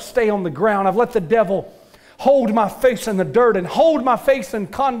myself stay on the ground. I've let the devil hold my face in the dirt and hold my face in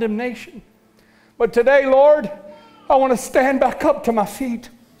condemnation. But today, Lord, I want to stand back up to my feet.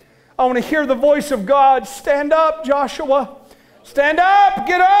 I want to hear the voice of God. Stand up, Joshua. Stand up.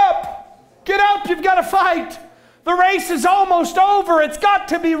 Get up. Get up. You've got to fight. The race is almost over. It's got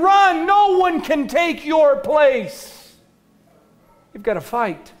to be run. No one can take your place. You've got to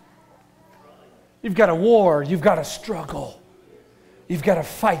fight. You've got a war. You've got to struggle. You've got to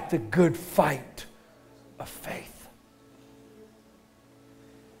fight the good fight of faith.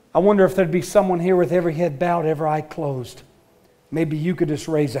 I wonder if there'd be someone here with every head bowed, every eye closed. Maybe you could just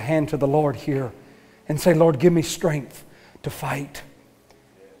raise a hand to the Lord here and say, Lord, give me strength to fight.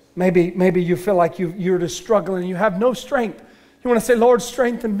 Maybe you feel like you're just struggling and you have no strength. You want to say, Lord,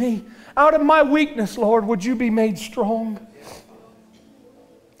 strengthen me. Out of my weakness, Lord, would you be made strong?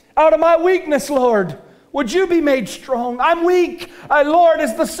 Out of my weakness, Lord, would you be made strong? I'm weak. Lord,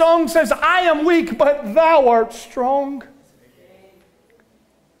 as the song says, I am weak, but thou art strong.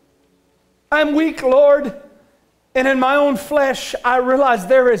 I'm weak, Lord, and in my own flesh I realize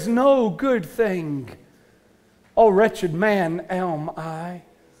there is no good thing. O wretched man am I.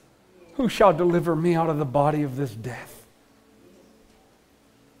 Who shall deliver me out of the body of this death?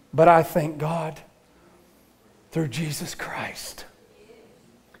 But I thank God through Jesus Christ.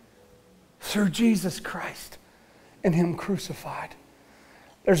 Through Jesus Christ and Him crucified.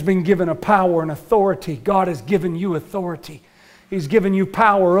 There's been given a power and authority. God has given you authority. He's given you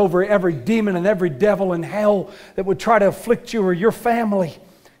power over every demon and every devil in hell that would try to afflict you or your family.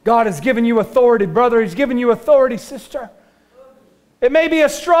 God has given you authority, brother. He's given you authority, sister. It may be a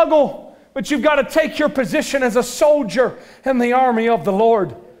struggle, but you've got to take your position as a soldier in the army of the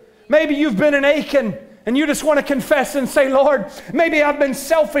Lord. Maybe you've been in Achan and you just want to confess and say, Lord, maybe I've been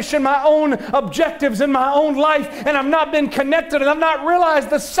selfish in my own objectives in my own life and I've not been connected and I've not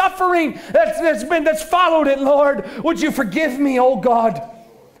realized the suffering that's followed it, Lord. Would you forgive me, oh God?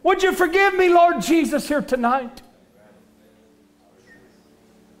 Would you forgive me, Lord Jesus, here tonight?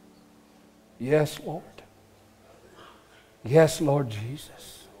 Yes, Lord. Yes, Lord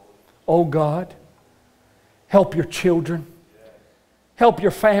Jesus. Oh God, Help your children. Help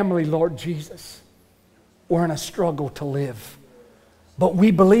your family, Lord Jesus. We're in a struggle to live. But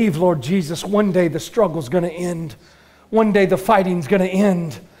we believe, Lord Jesus, one day the struggle's going to end. One day the fighting's going to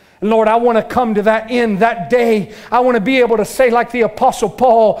end. And Lord, I want to come to that end, that day. I want to be able to say like the Apostle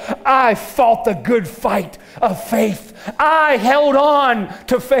Paul, I fought the good fight of faith. I held on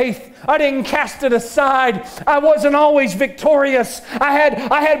to faith. I didn't cast it aside. I wasn't always victorious. I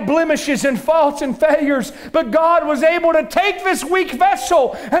had blemishes and faults and failures. But God was able to take this weak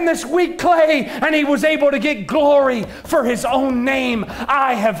vessel and this weak clay, and He was able to get glory for His own name.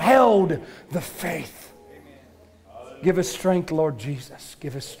 I have held the faith. Give us strength, Lord Jesus.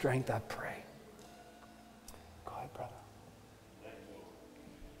 Give us strength, I pray. Go ahead, brother.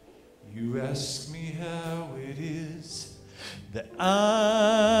 You ask me how it is that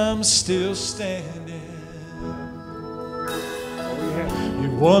I'm still standing.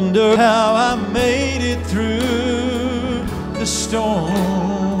 You wonder how I made it through the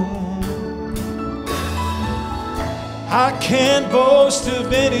storm. I can't boast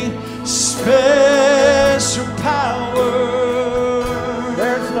of any special power.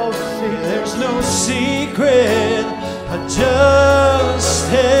 There's no secret. I just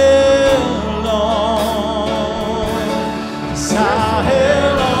held on. 'Cause I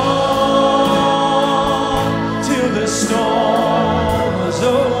held on till the storm was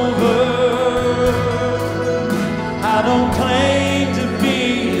over. I don't claim to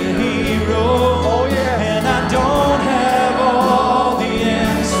be a hero, and I don't have all the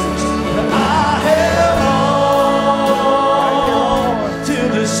answers, but I held on till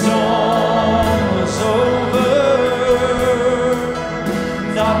the storm was over.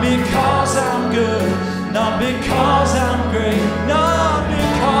 Not because I'm good, not because I'm great, not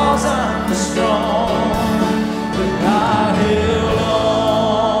because I'm strong, but I held on.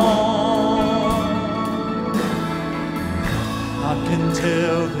 I can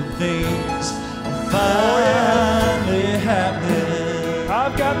tell the things are finally happening.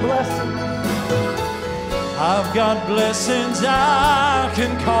 I've got blessings. I've got blessings I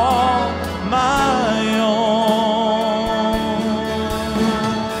can call my own.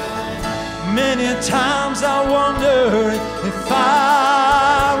 Many times I wondered if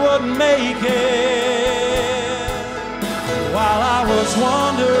I would make it. While I was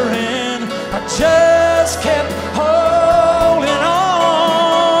wondering, I just kept holding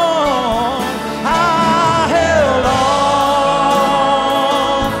on. I held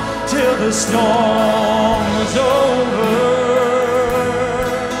on till the storm was over.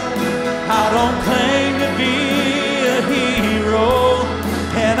 I don't claim to be a hero,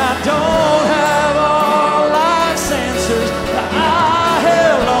 and I don't have all life's answers, but I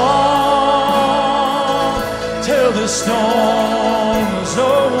held on till the storm was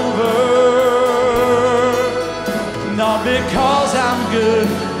over. Not because I'm good,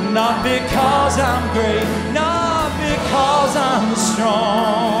 not because I'm great, not because I'm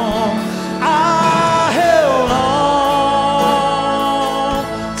strong. I held on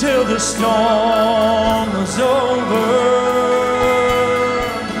till the storm was over.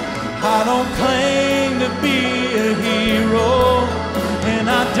 I don't claim to be a hero, and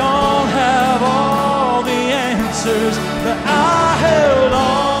I don't have all the answers, but I held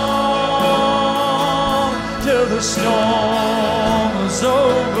on till the storm was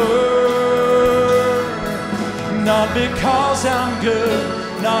over. Not because I'm good,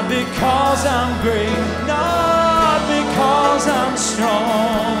 not because I'm great, not because I'm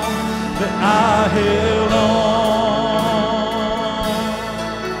strong, but I held on.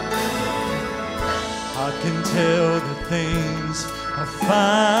 I can tell the things are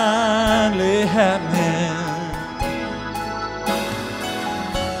finally happening.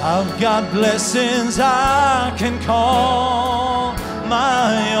 I've got blessings I can call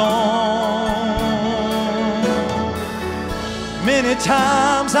my own. Many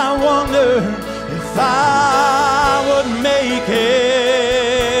times I wondered if I would make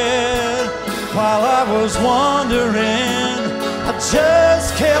it. While I was wondering, I just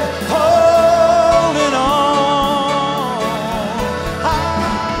kept holding on. I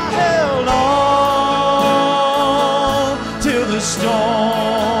held on till the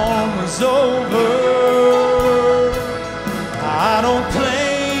storm was over. I don't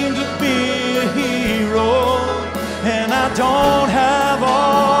claim to be a hero, and I don't have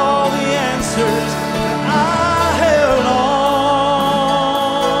all the answers. I held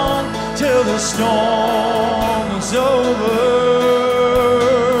on till the storm was over.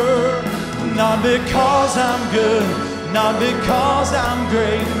 Not because I'm good, not because I'm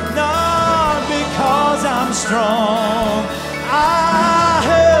great, not because I'm strong. I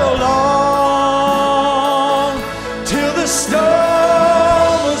held on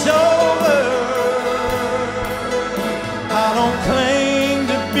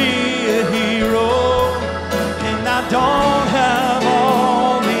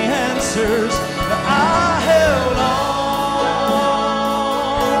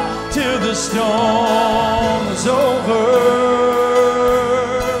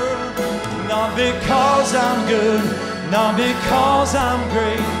good, not because I'm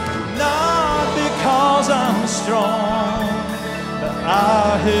great, not because I'm strong, but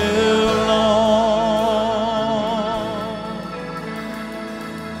I held on.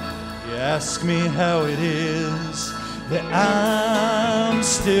 You ask me how it is that I'm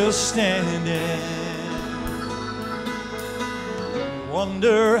still standing.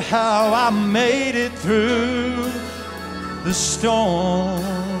 Wonder how I made it through the storm.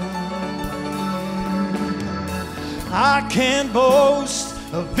 I can't boast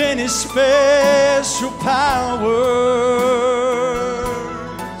of any special powers.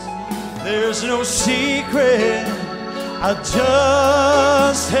 There's no secret, I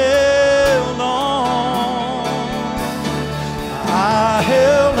just held on. I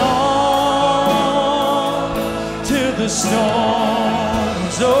held on till the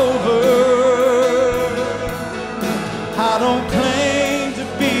storm's over. I don't claim to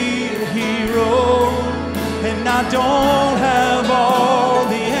be a hero, and I don't have all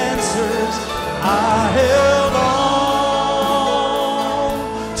the answers. I held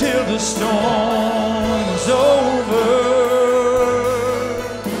on till the storm's over.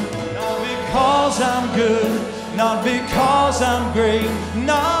 Not because I'm good, not because I'm great,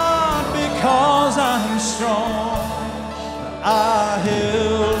 not because I'm strong, I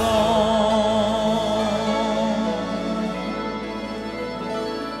held on.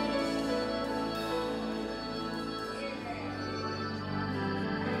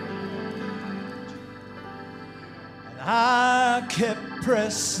 I kept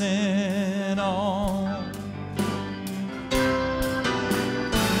pressing on.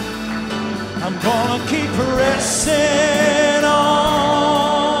 I'm gonna keep pressing on.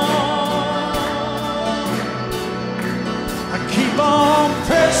 I keep on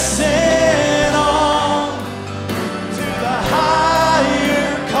pressing on to the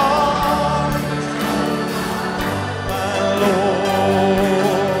higher cause, my Lord.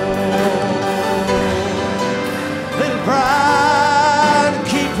 Little bride,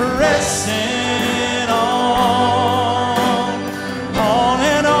 keep pressing on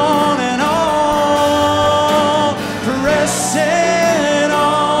and on and on, pressing on.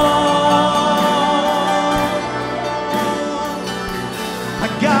 I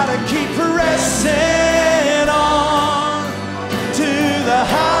gotta keep pressing on to the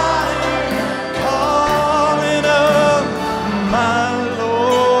higher calling of my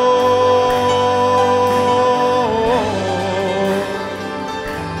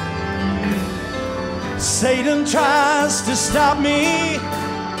Lord. Satan tries to stop me,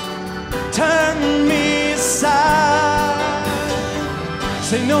 turn me aside,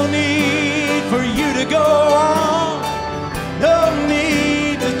 say no need for you to go on, no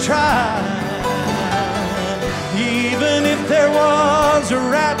need to try. Even if there was a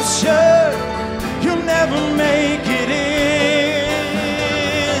rapture, you'll never make it in.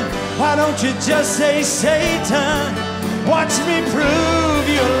 Why don't you just say, Satan, watch me prove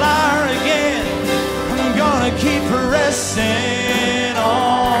you a liar again. I'm gonna keep pressing on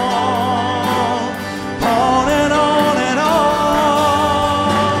and on and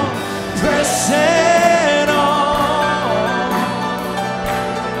on, pressing on.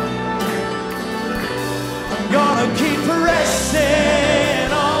 I'm gonna keep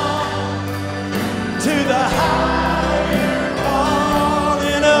pressing on to the higher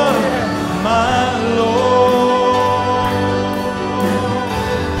calling of my Lord.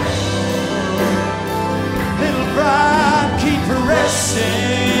 Little bride, keep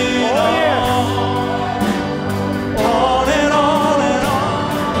pressing on and on and on,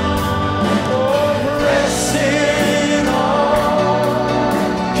 pressing on,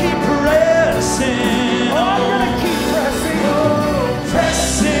 keep pressing on. I'm gonna keep pressing on,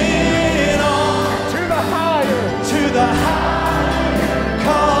 pressing on to the higher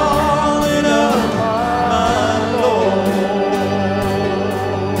calling of my Lord.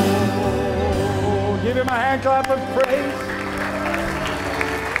 Give him a hand clap of praise.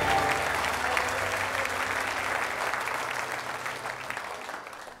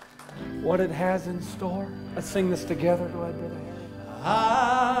 What it has in store. Let's sing this together. Go ahead, brother Harry.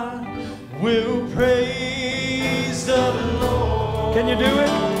 I will praise the Lord. Can you do it?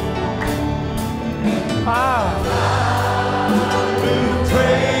 Ah. Will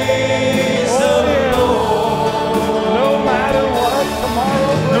praise the Lord. No matter what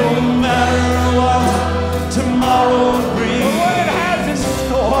tomorrow No brings. matter what tomorrow brings, What it has in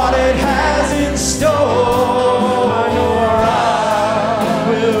store. what it has in store, I know I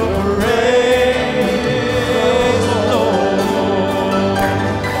will praise the Lord.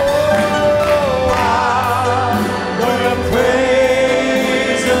 Oh, I'm gonna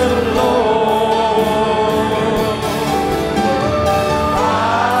praise the Lord.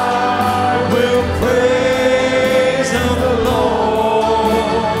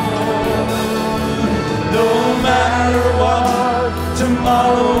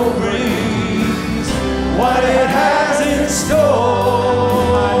 tomorrow brings, what it has in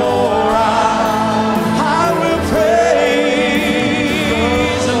store. I will praise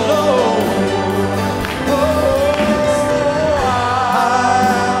the Lord. Oh, I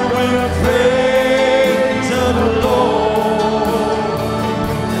will praise the Lord.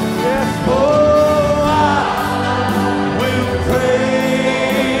 Yes, oh, I will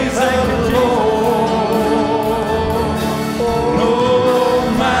praise the Lord. No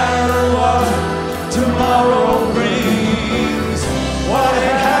matter what tomorrow brings, what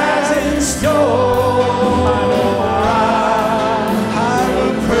it has in store.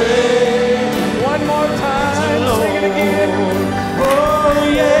 One more time, sing it again.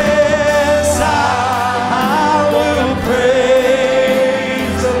 Oh yes, I will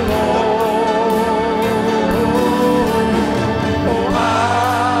praise the Lord. Oh,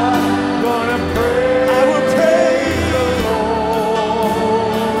 I'm gonna praise. I will praise the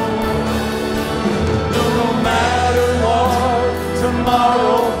Lord. No matter what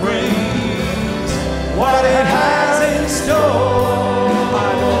tomorrow brings, what it has in store.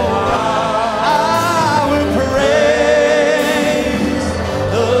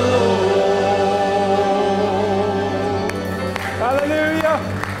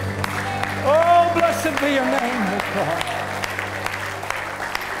 Hallelujah. Oh, blessed be your name, oh God.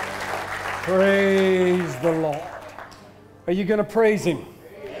 Praise the Lord. Are you going to praise Him?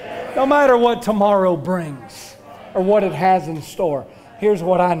 No matter what tomorrow brings or what it has in store. Here's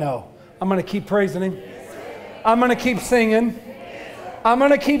what I know. I'm going to keep praising Him. I'm going to keep singing. I'm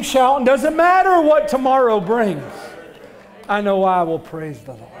going to keep shouting. Doesn't matter what tomorrow brings. I know I will praise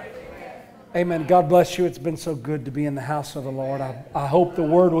the Lord. Amen. God bless you. It's been so good to be in the house of the Lord. I hope the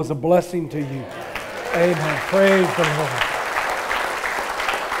word was a blessing to you. Amen. Praise the Lord.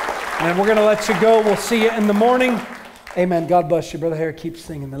 And we're going to let you go. We'll see you in the morning. Amen. God bless you, Brother Harry. Keep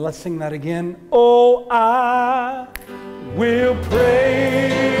singing. And let's sing that again. Oh, I will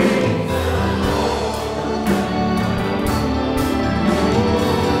praise.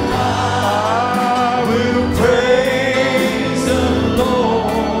 I will praise the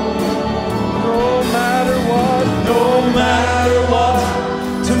Lord. No matter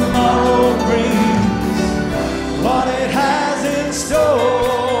what tomorrow brings, what it has in store,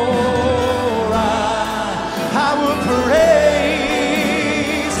 I will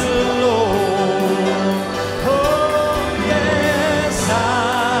praise the Lord. Oh yes, I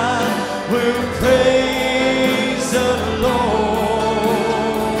will praise the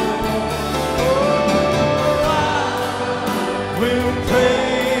Lord. Oh, I will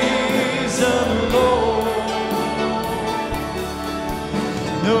praise the Lord.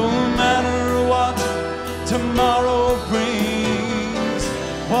 No matter what tomorrow brings,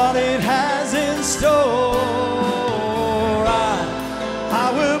 what it has in store.